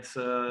internet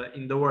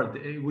in the world.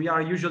 We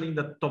are usually in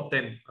the top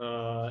 10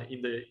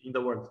 in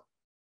the world.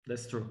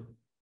 That's true.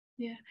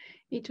 Yeah,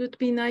 it would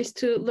be nice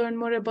to learn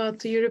more about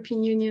the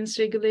European Union's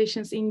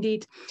regulations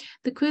indeed.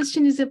 The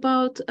question is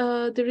about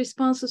the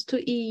responses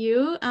to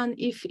EU, and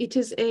if it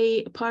is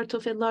a part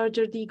of a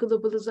larger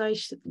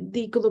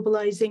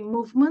deglobalizing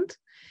movement.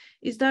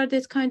 Is there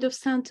that kind of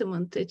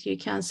sentiment that you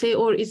can say,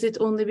 or is it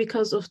only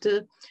because of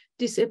the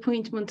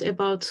disappointment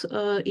about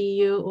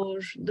EU or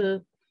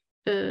the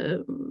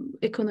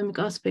economic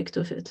aspect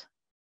of it?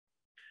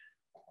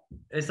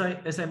 As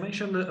I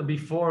mentioned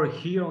before,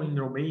 here in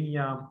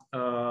Romania,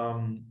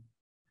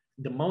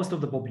 the most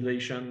of the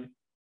population,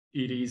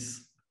 it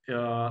is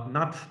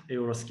not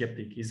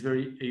Eurosceptic, is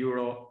very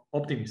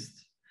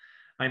Euro-optimist.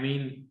 I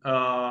mean,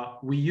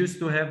 we used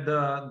to have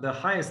the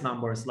highest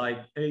numbers,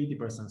 like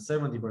 80%,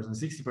 70%,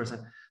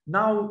 60%.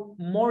 Now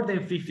more than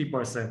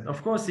 50%.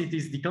 Of course, it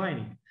is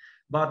declining,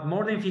 but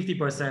more than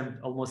 50%,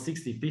 almost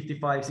 60,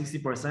 55,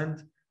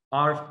 60%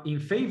 are in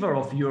favor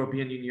of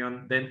European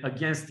Union than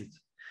against it.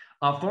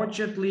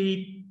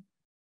 Unfortunately,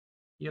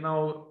 you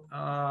know,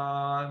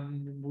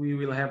 we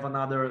will have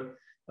another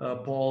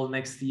poll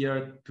next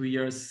year, 2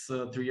 years,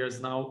 3 years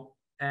now,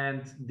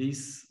 and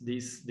these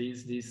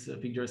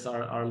figures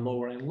are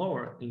lower and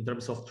lower in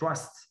terms of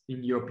trust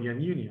in European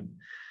Union.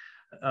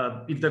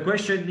 If the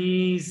question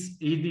is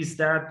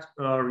that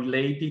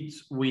related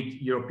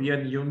with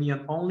European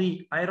Union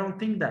only, I don't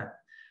think that.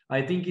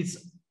 I think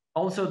it's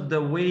also the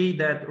way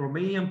that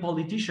Romanian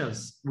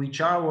politicians,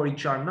 which are or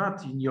which are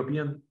not in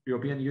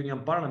European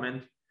Union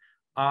Parliament,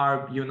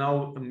 are, you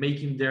know,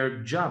 making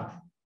their job,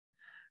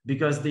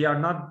 because they are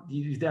not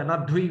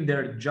doing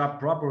their job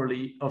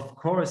properly. Of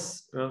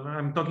course,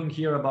 I'm talking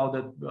here about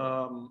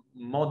the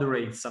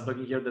moderates. I'm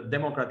talking here the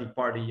Democratic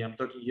Party. I'm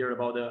talking here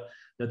about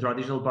the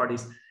traditional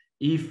parties.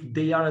 If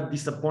they are a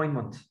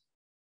disappointment,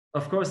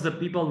 of course, the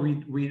people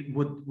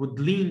would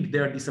link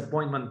their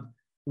disappointment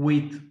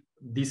with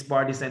these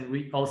parties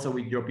and also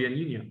with European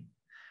Union.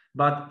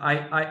 But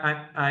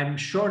I'm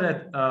sure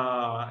that,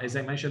 as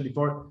I mentioned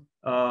before,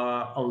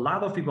 a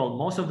lot of people,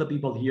 most of the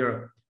people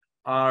here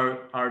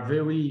are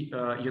very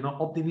you know,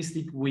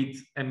 optimistic with,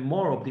 and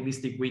more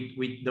optimistic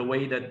with the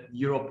way that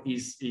Europe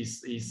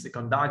is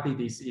conducted,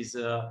 is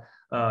you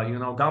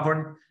know,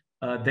 governed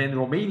than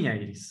Romania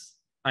is.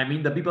 I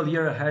mean, the people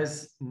here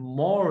has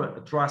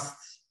more trust,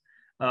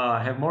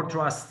 have more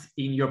trust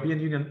in European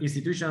Union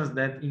institutions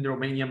than in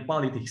Romanian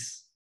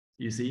politics.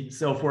 You see,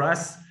 so for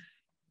us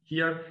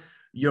here,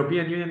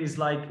 European Union is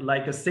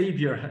like a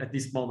savior at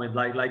this moment,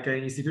 like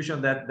an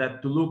institution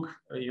that to look,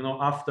 you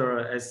know, after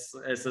as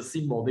a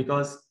symbol,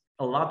 because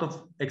a lot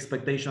of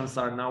expectations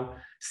are now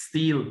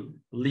still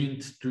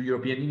linked to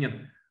European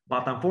Union.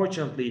 But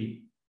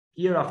unfortunately,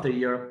 year after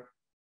year,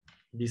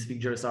 these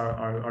figures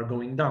are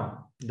going down.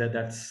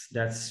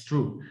 That's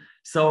true.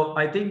 So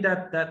I think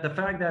that the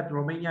fact that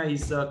Romania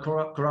is a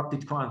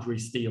corrupted country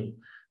still,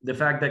 the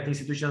fact that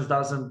institutions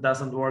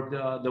doesn't work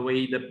the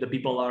way that the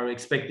people are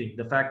expecting,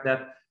 the fact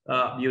that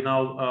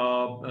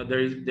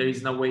there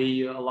is no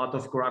way a lot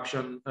of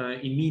corruption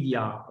in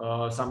media.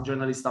 Some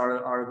journalists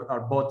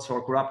are bought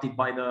or corrupted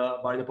by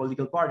the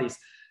political parties.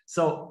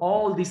 So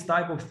all these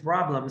type of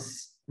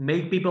problems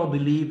make people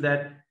believe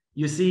that,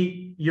 you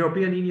see,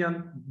 European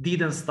Union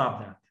didn't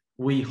stop that.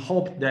 We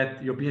hoped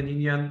that European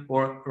Union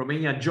or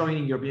Romania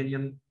joining European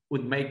Union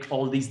would make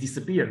all this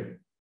disappear,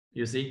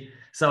 you see.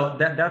 So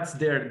that's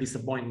their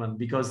disappointment,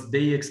 because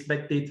they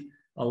expected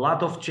a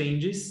lot of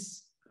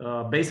changes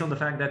based on the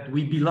fact that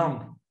we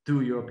belong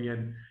to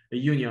European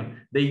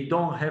Union. They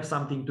don't have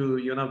something to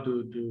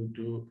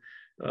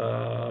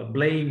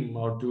blame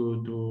or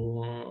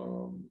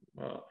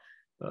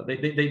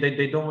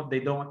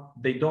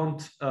they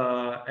don't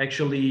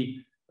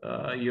actually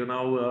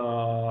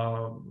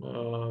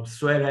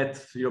swear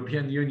at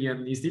European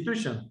Union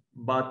institution,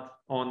 but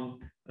on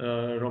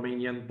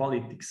Romanian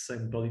politics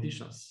and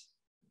politicians.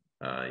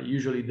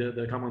 Usually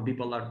the common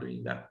people are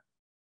doing that.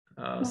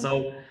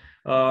 So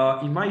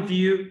in my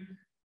view,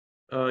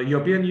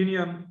 European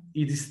Union,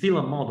 it is still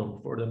a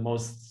model for the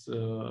most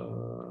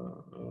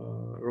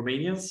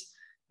Romanians,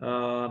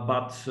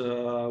 but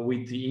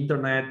with the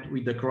internet,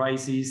 with the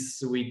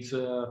crisis, with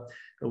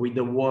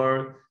the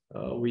war,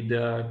 with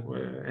the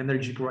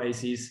energy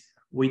crisis,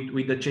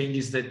 with the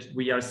changes that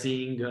we are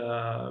seeing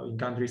in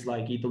countries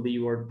like Italy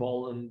or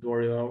Poland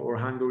or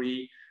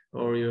Hungary,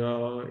 or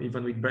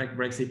even with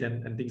Brexit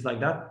and things like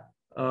that,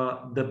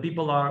 the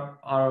people are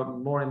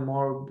more and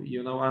more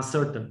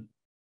uncertain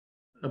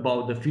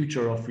about the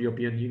future of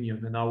European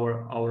Union and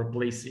our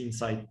place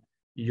inside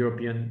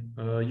European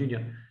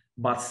Union.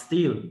 But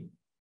still,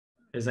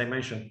 as I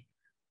mentioned,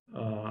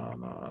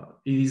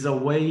 it is a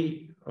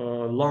way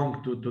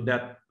long to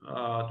that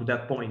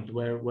point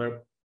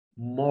where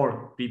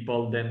more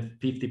people than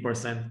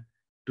 50%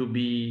 to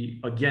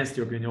be against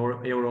European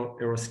or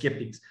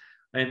Eurosceptics.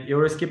 And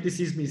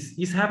Euroscepticism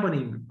is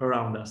happening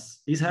around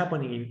us, is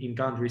happening in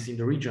countries in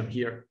the region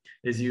here,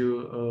 as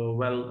you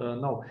well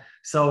know.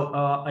 So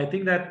I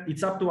think that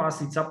it's up to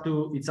us, it's up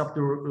to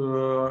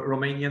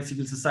Romanian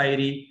civil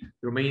society,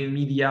 Romanian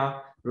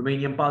media,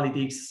 Romanian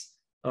politics,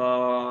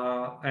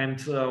 and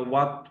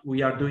what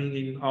we are doing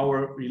in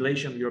our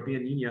relation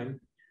European Union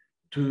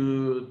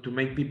to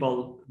make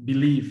people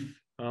believe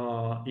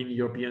in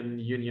European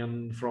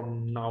Union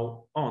from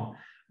now on.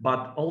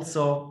 But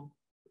also,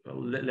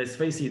 let's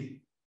face it,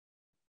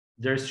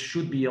 there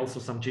should be also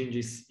some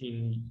changes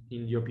in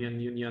European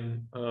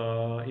Union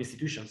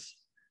institutions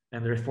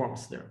and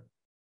reforms there.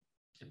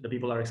 The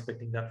people are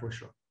expecting that for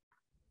sure.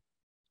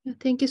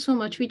 Thank you so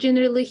much. We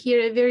generally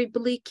hear a very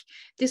bleak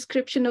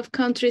description of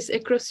countries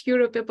across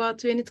Europe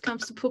about when it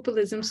comes to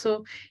populism.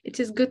 So it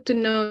is good to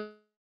know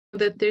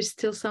that there's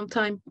still some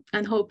time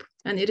and hope,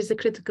 and it is a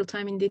critical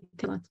time indeed.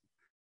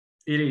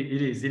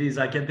 It is.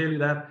 I can tell you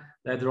that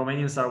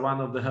Romanians are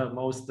one of the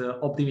most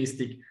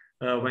optimistic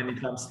when it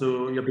comes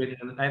to European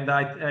Union. And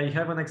I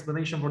have an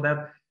explanation for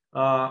that.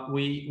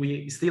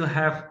 We still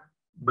have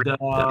the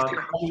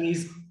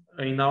communism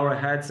in our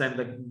heads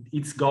and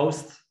its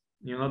ghost.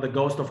 The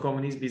ghost of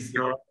communism is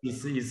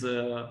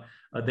a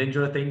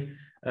dangerous thing.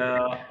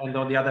 And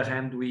on the other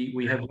hand,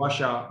 we have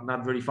Russia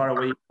not very far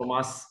away from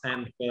us,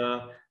 and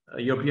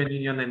European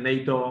Union and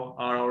NATO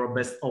are our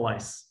best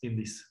allies in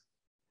this.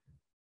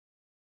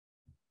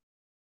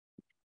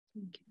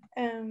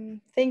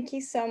 Thank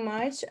you so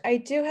much. I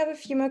do have a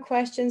few more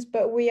questions,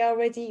 but we are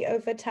already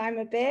over time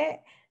a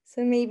bit,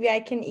 so maybe I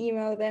can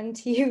email them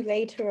to you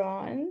later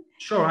on.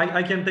 Sure,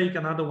 I can take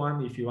another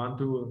one if you want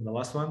to, the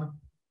last one.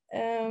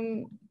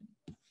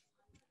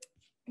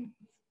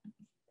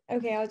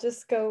 Okay, I'll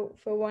just go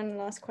for one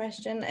last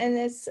question, and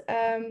it's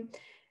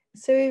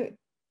so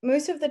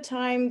most of the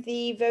time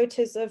the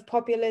voters of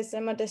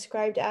populism are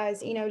described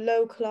as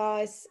low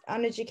class,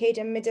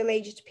 uneducated,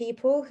 middle-aged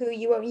people who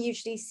you won't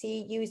usually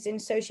see used in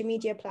social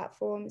media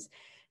platforms.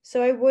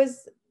 So I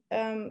was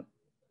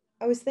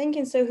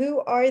thinking, so who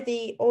are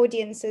the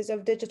audiences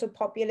of digital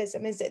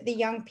populism? Is it the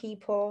young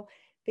people?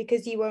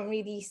 Because you won't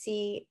really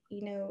see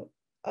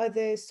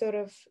other sort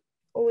of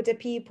older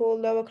people,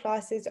 lower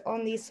classes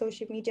on these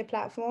social media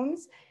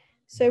platforms.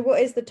 So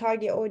what is the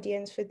target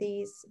audience for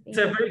these? It's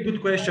a very good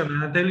question,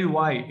 and I'll tell you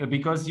why.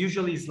 Because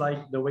usually it's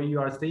like the way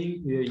you are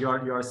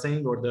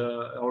saying, or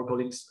our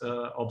colleagues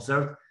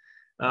observed.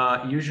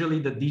 Usually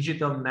the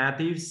digital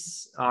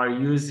natives are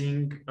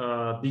using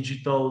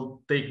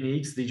digital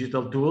techniques,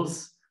 digital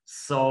tools.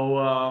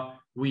 So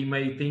we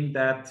may think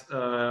that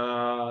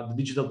the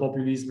digital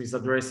populism is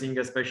addressing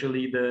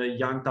especially the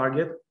young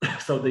target.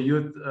 So the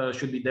youth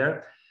should be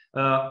there.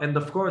 And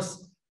of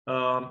course,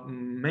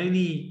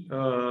 many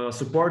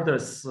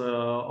supporters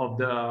of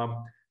the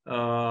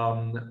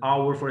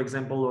for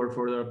example, or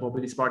for the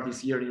populist parties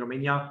here in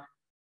Romania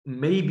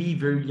may be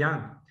very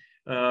young.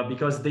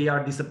 because they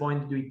are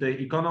disappointed with the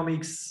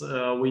economics,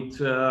 with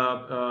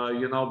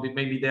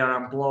maybe they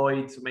are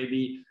employed,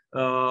 maybe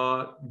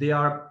they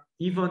are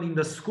even in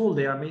the school,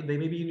 they may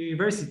be in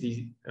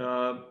university.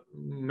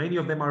 Many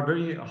of them are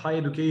very high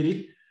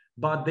educated,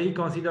 but they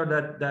consider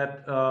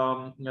that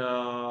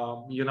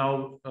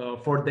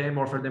for them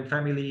or for their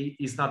family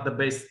is not the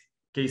best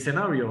case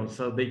scenario.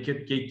 So they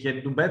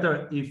can do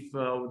better if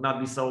not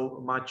be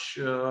so much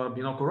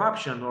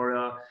corruption,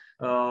 or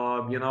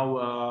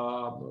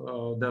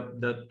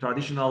the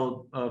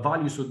traditional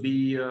values would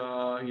be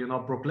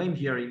proclaimed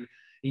here in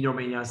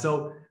Romania.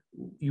 So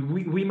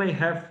we may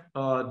have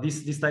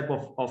this type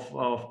of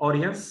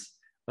audience,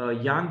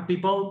 young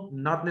people,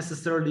 not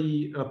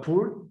necessarily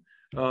poor,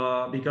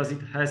 because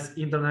it has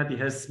internet, it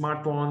has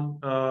smartphone,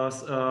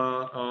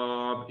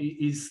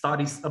 it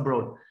studies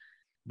abroad.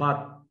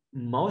 But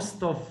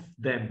most of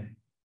them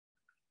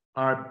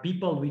are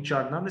people which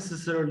are not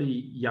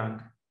necessarily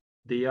young.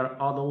 They are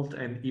adult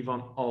and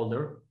even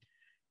older,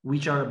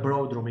 which are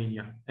abroad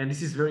Romania. And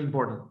this is very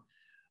important.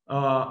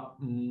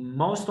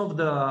 Most of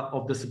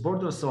the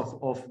supporters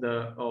of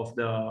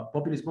the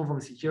populist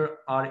movements here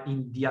are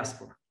in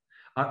diaspora,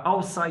 are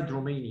outside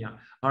Romania,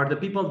 are the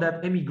people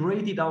that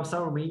emigrated outside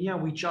Romania,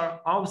 which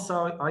are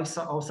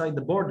outside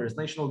the borders,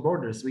 national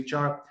borders, which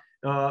are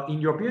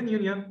in European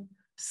Union,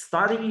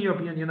 studying in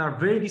European Union, are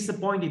very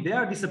disappointed. They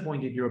are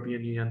disappointed in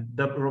European Union.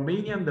 The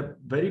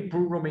very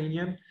poor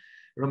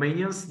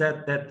Romanians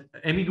that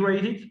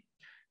emigrated,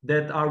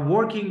 that are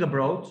working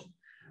abroad,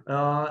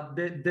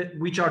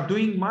 which are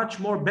doing much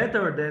more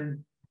better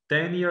than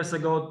 10 years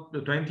ago,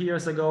 20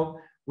 years ago,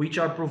 which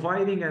are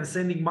providing and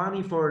sending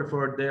money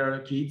for their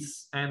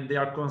kids, and they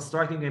are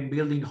constructing and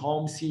building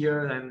homes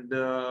here, and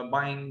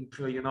buying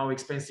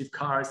expensive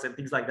cars and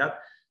things like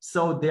that.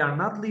 So they are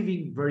not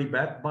living very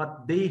bad,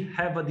 but they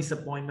have a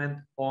disappointment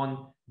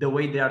on the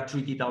way they are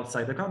treated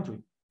outside the country,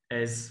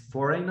 as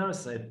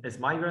foreigners, as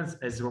migrants,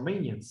 as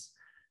Romanians.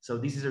 So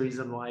this is the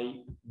reason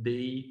why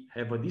they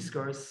have a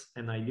discourse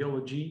and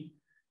ideology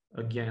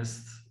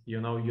against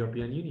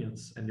European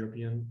Unions and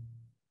European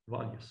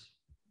values.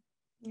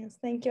 Yes,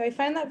 thank you. I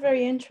find that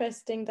very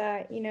interesting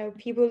that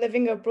people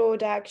living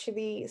abroad are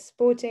actually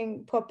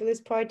supporting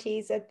populist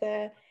parties at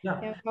their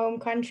home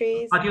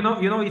countries. But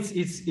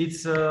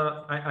it's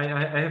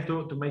I have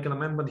to make an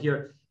amendment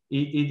here.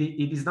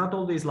 It is not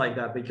always like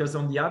that, because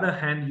on the other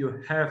hand,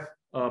 you have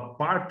a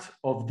part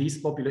of this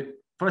population.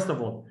 First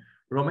of all,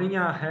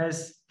 Romania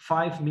has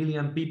 5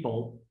 million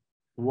people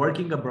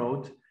working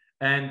abroad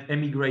and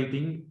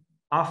emigrating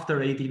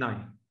after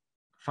 89.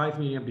 5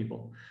 million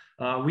people,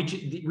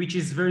 which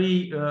is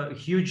very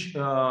huge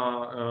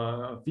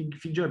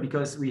figure,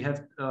 because we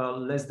have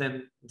less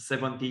than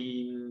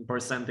 17%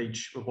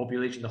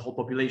 population, the whole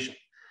population.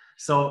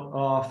 So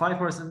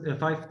 5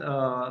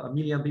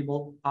 million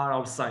people are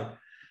outside,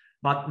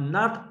 but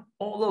not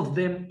all of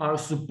them are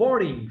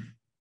supporting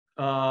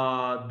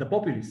the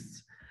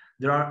populists.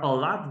 There are a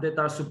lot that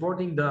are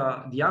supporting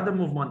the other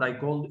movement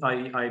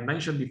I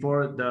mentioned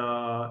before,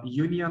 the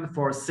Union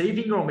for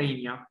Saving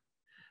Romania.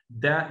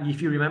 That,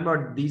 if you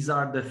remember, these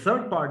are the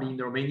third party in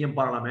the Romanian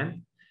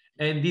parliament,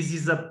 and this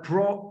is a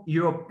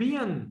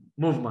pro-European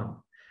movement,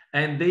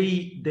 and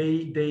they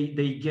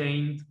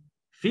gained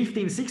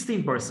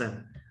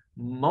 15-16%,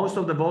 most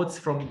of the votes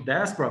from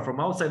diaspora, from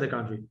outside the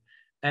country.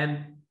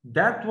 And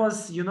that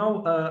was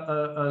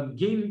a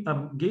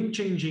game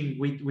changing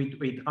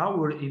with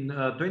our in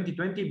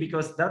 2020,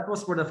 because that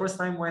was for the first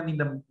time when in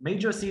the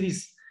major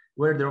cities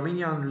where the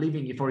Romanian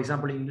living, for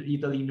example, in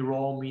Italy, in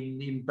Rome,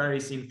 in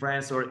Paris, in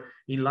France, or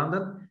in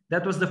London,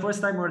 that was the first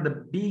time where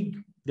the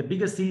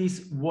biggest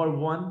cities were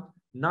won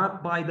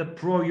not by the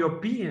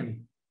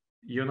pro-European,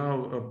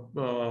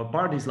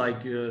 parties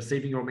like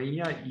Saving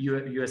Romania,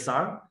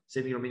 USR,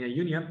 Saving Romania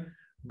Union,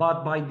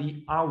 but by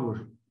the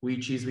our,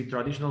 which is with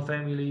traditional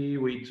family,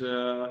 with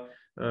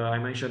I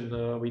mentioned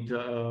with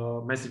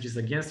messages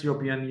against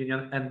European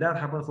Union, and that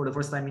happened for the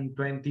first time in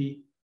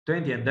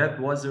 2020, and that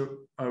was a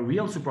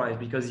real surprise,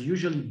 because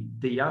usually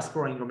the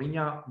diaspora in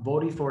Romania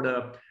voted for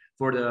the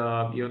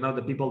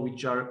the people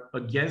which are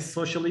against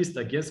socialist,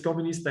 against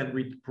communist, and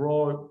with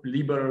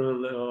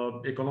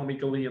pro-liberal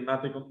economically, and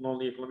not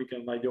only economically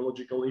and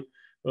ideologically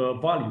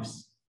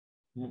values,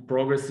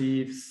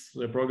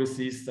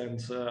 progressives, and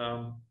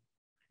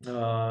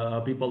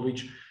people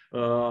which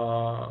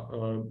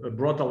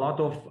brought a lot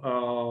of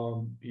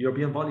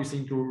European values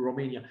into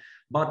Romania.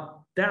 But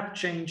that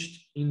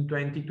changed in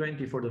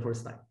 2020 for the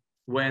first time,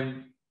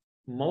 when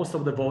most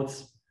of the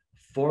votes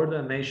for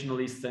the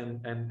nationalists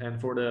and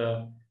for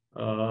the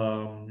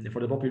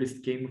populists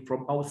came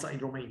from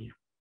outside Romania,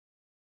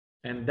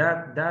 and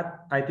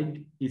that I think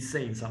is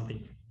saying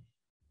something.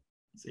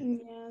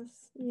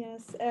 Yes.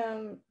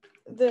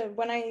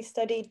 When I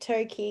studied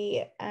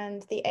Turkey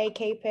and the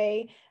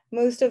AKP,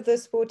 most of the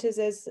supporters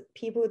is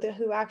people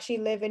who actually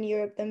live in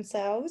Europe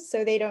themselves,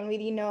 so they don't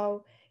really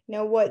know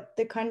what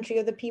the country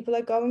or the people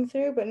are going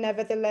through, but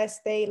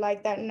nevertheless they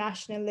like that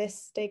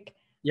nationalistic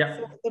Yeah.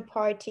 So the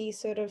party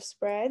sort of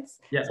spreads.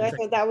 Yeah, so exactly. I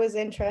thought that was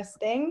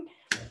interesting.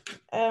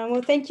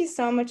 Well, thank you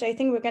so much. I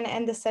think we're going to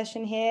end the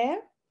session here.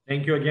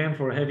 Thank you again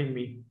for having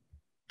me.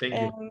 Thank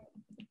you.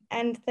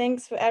 And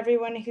thanks for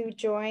everyone who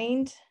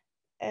joined.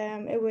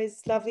 It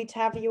was lovely to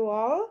have you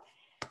all.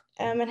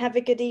 And have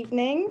a good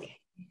evening.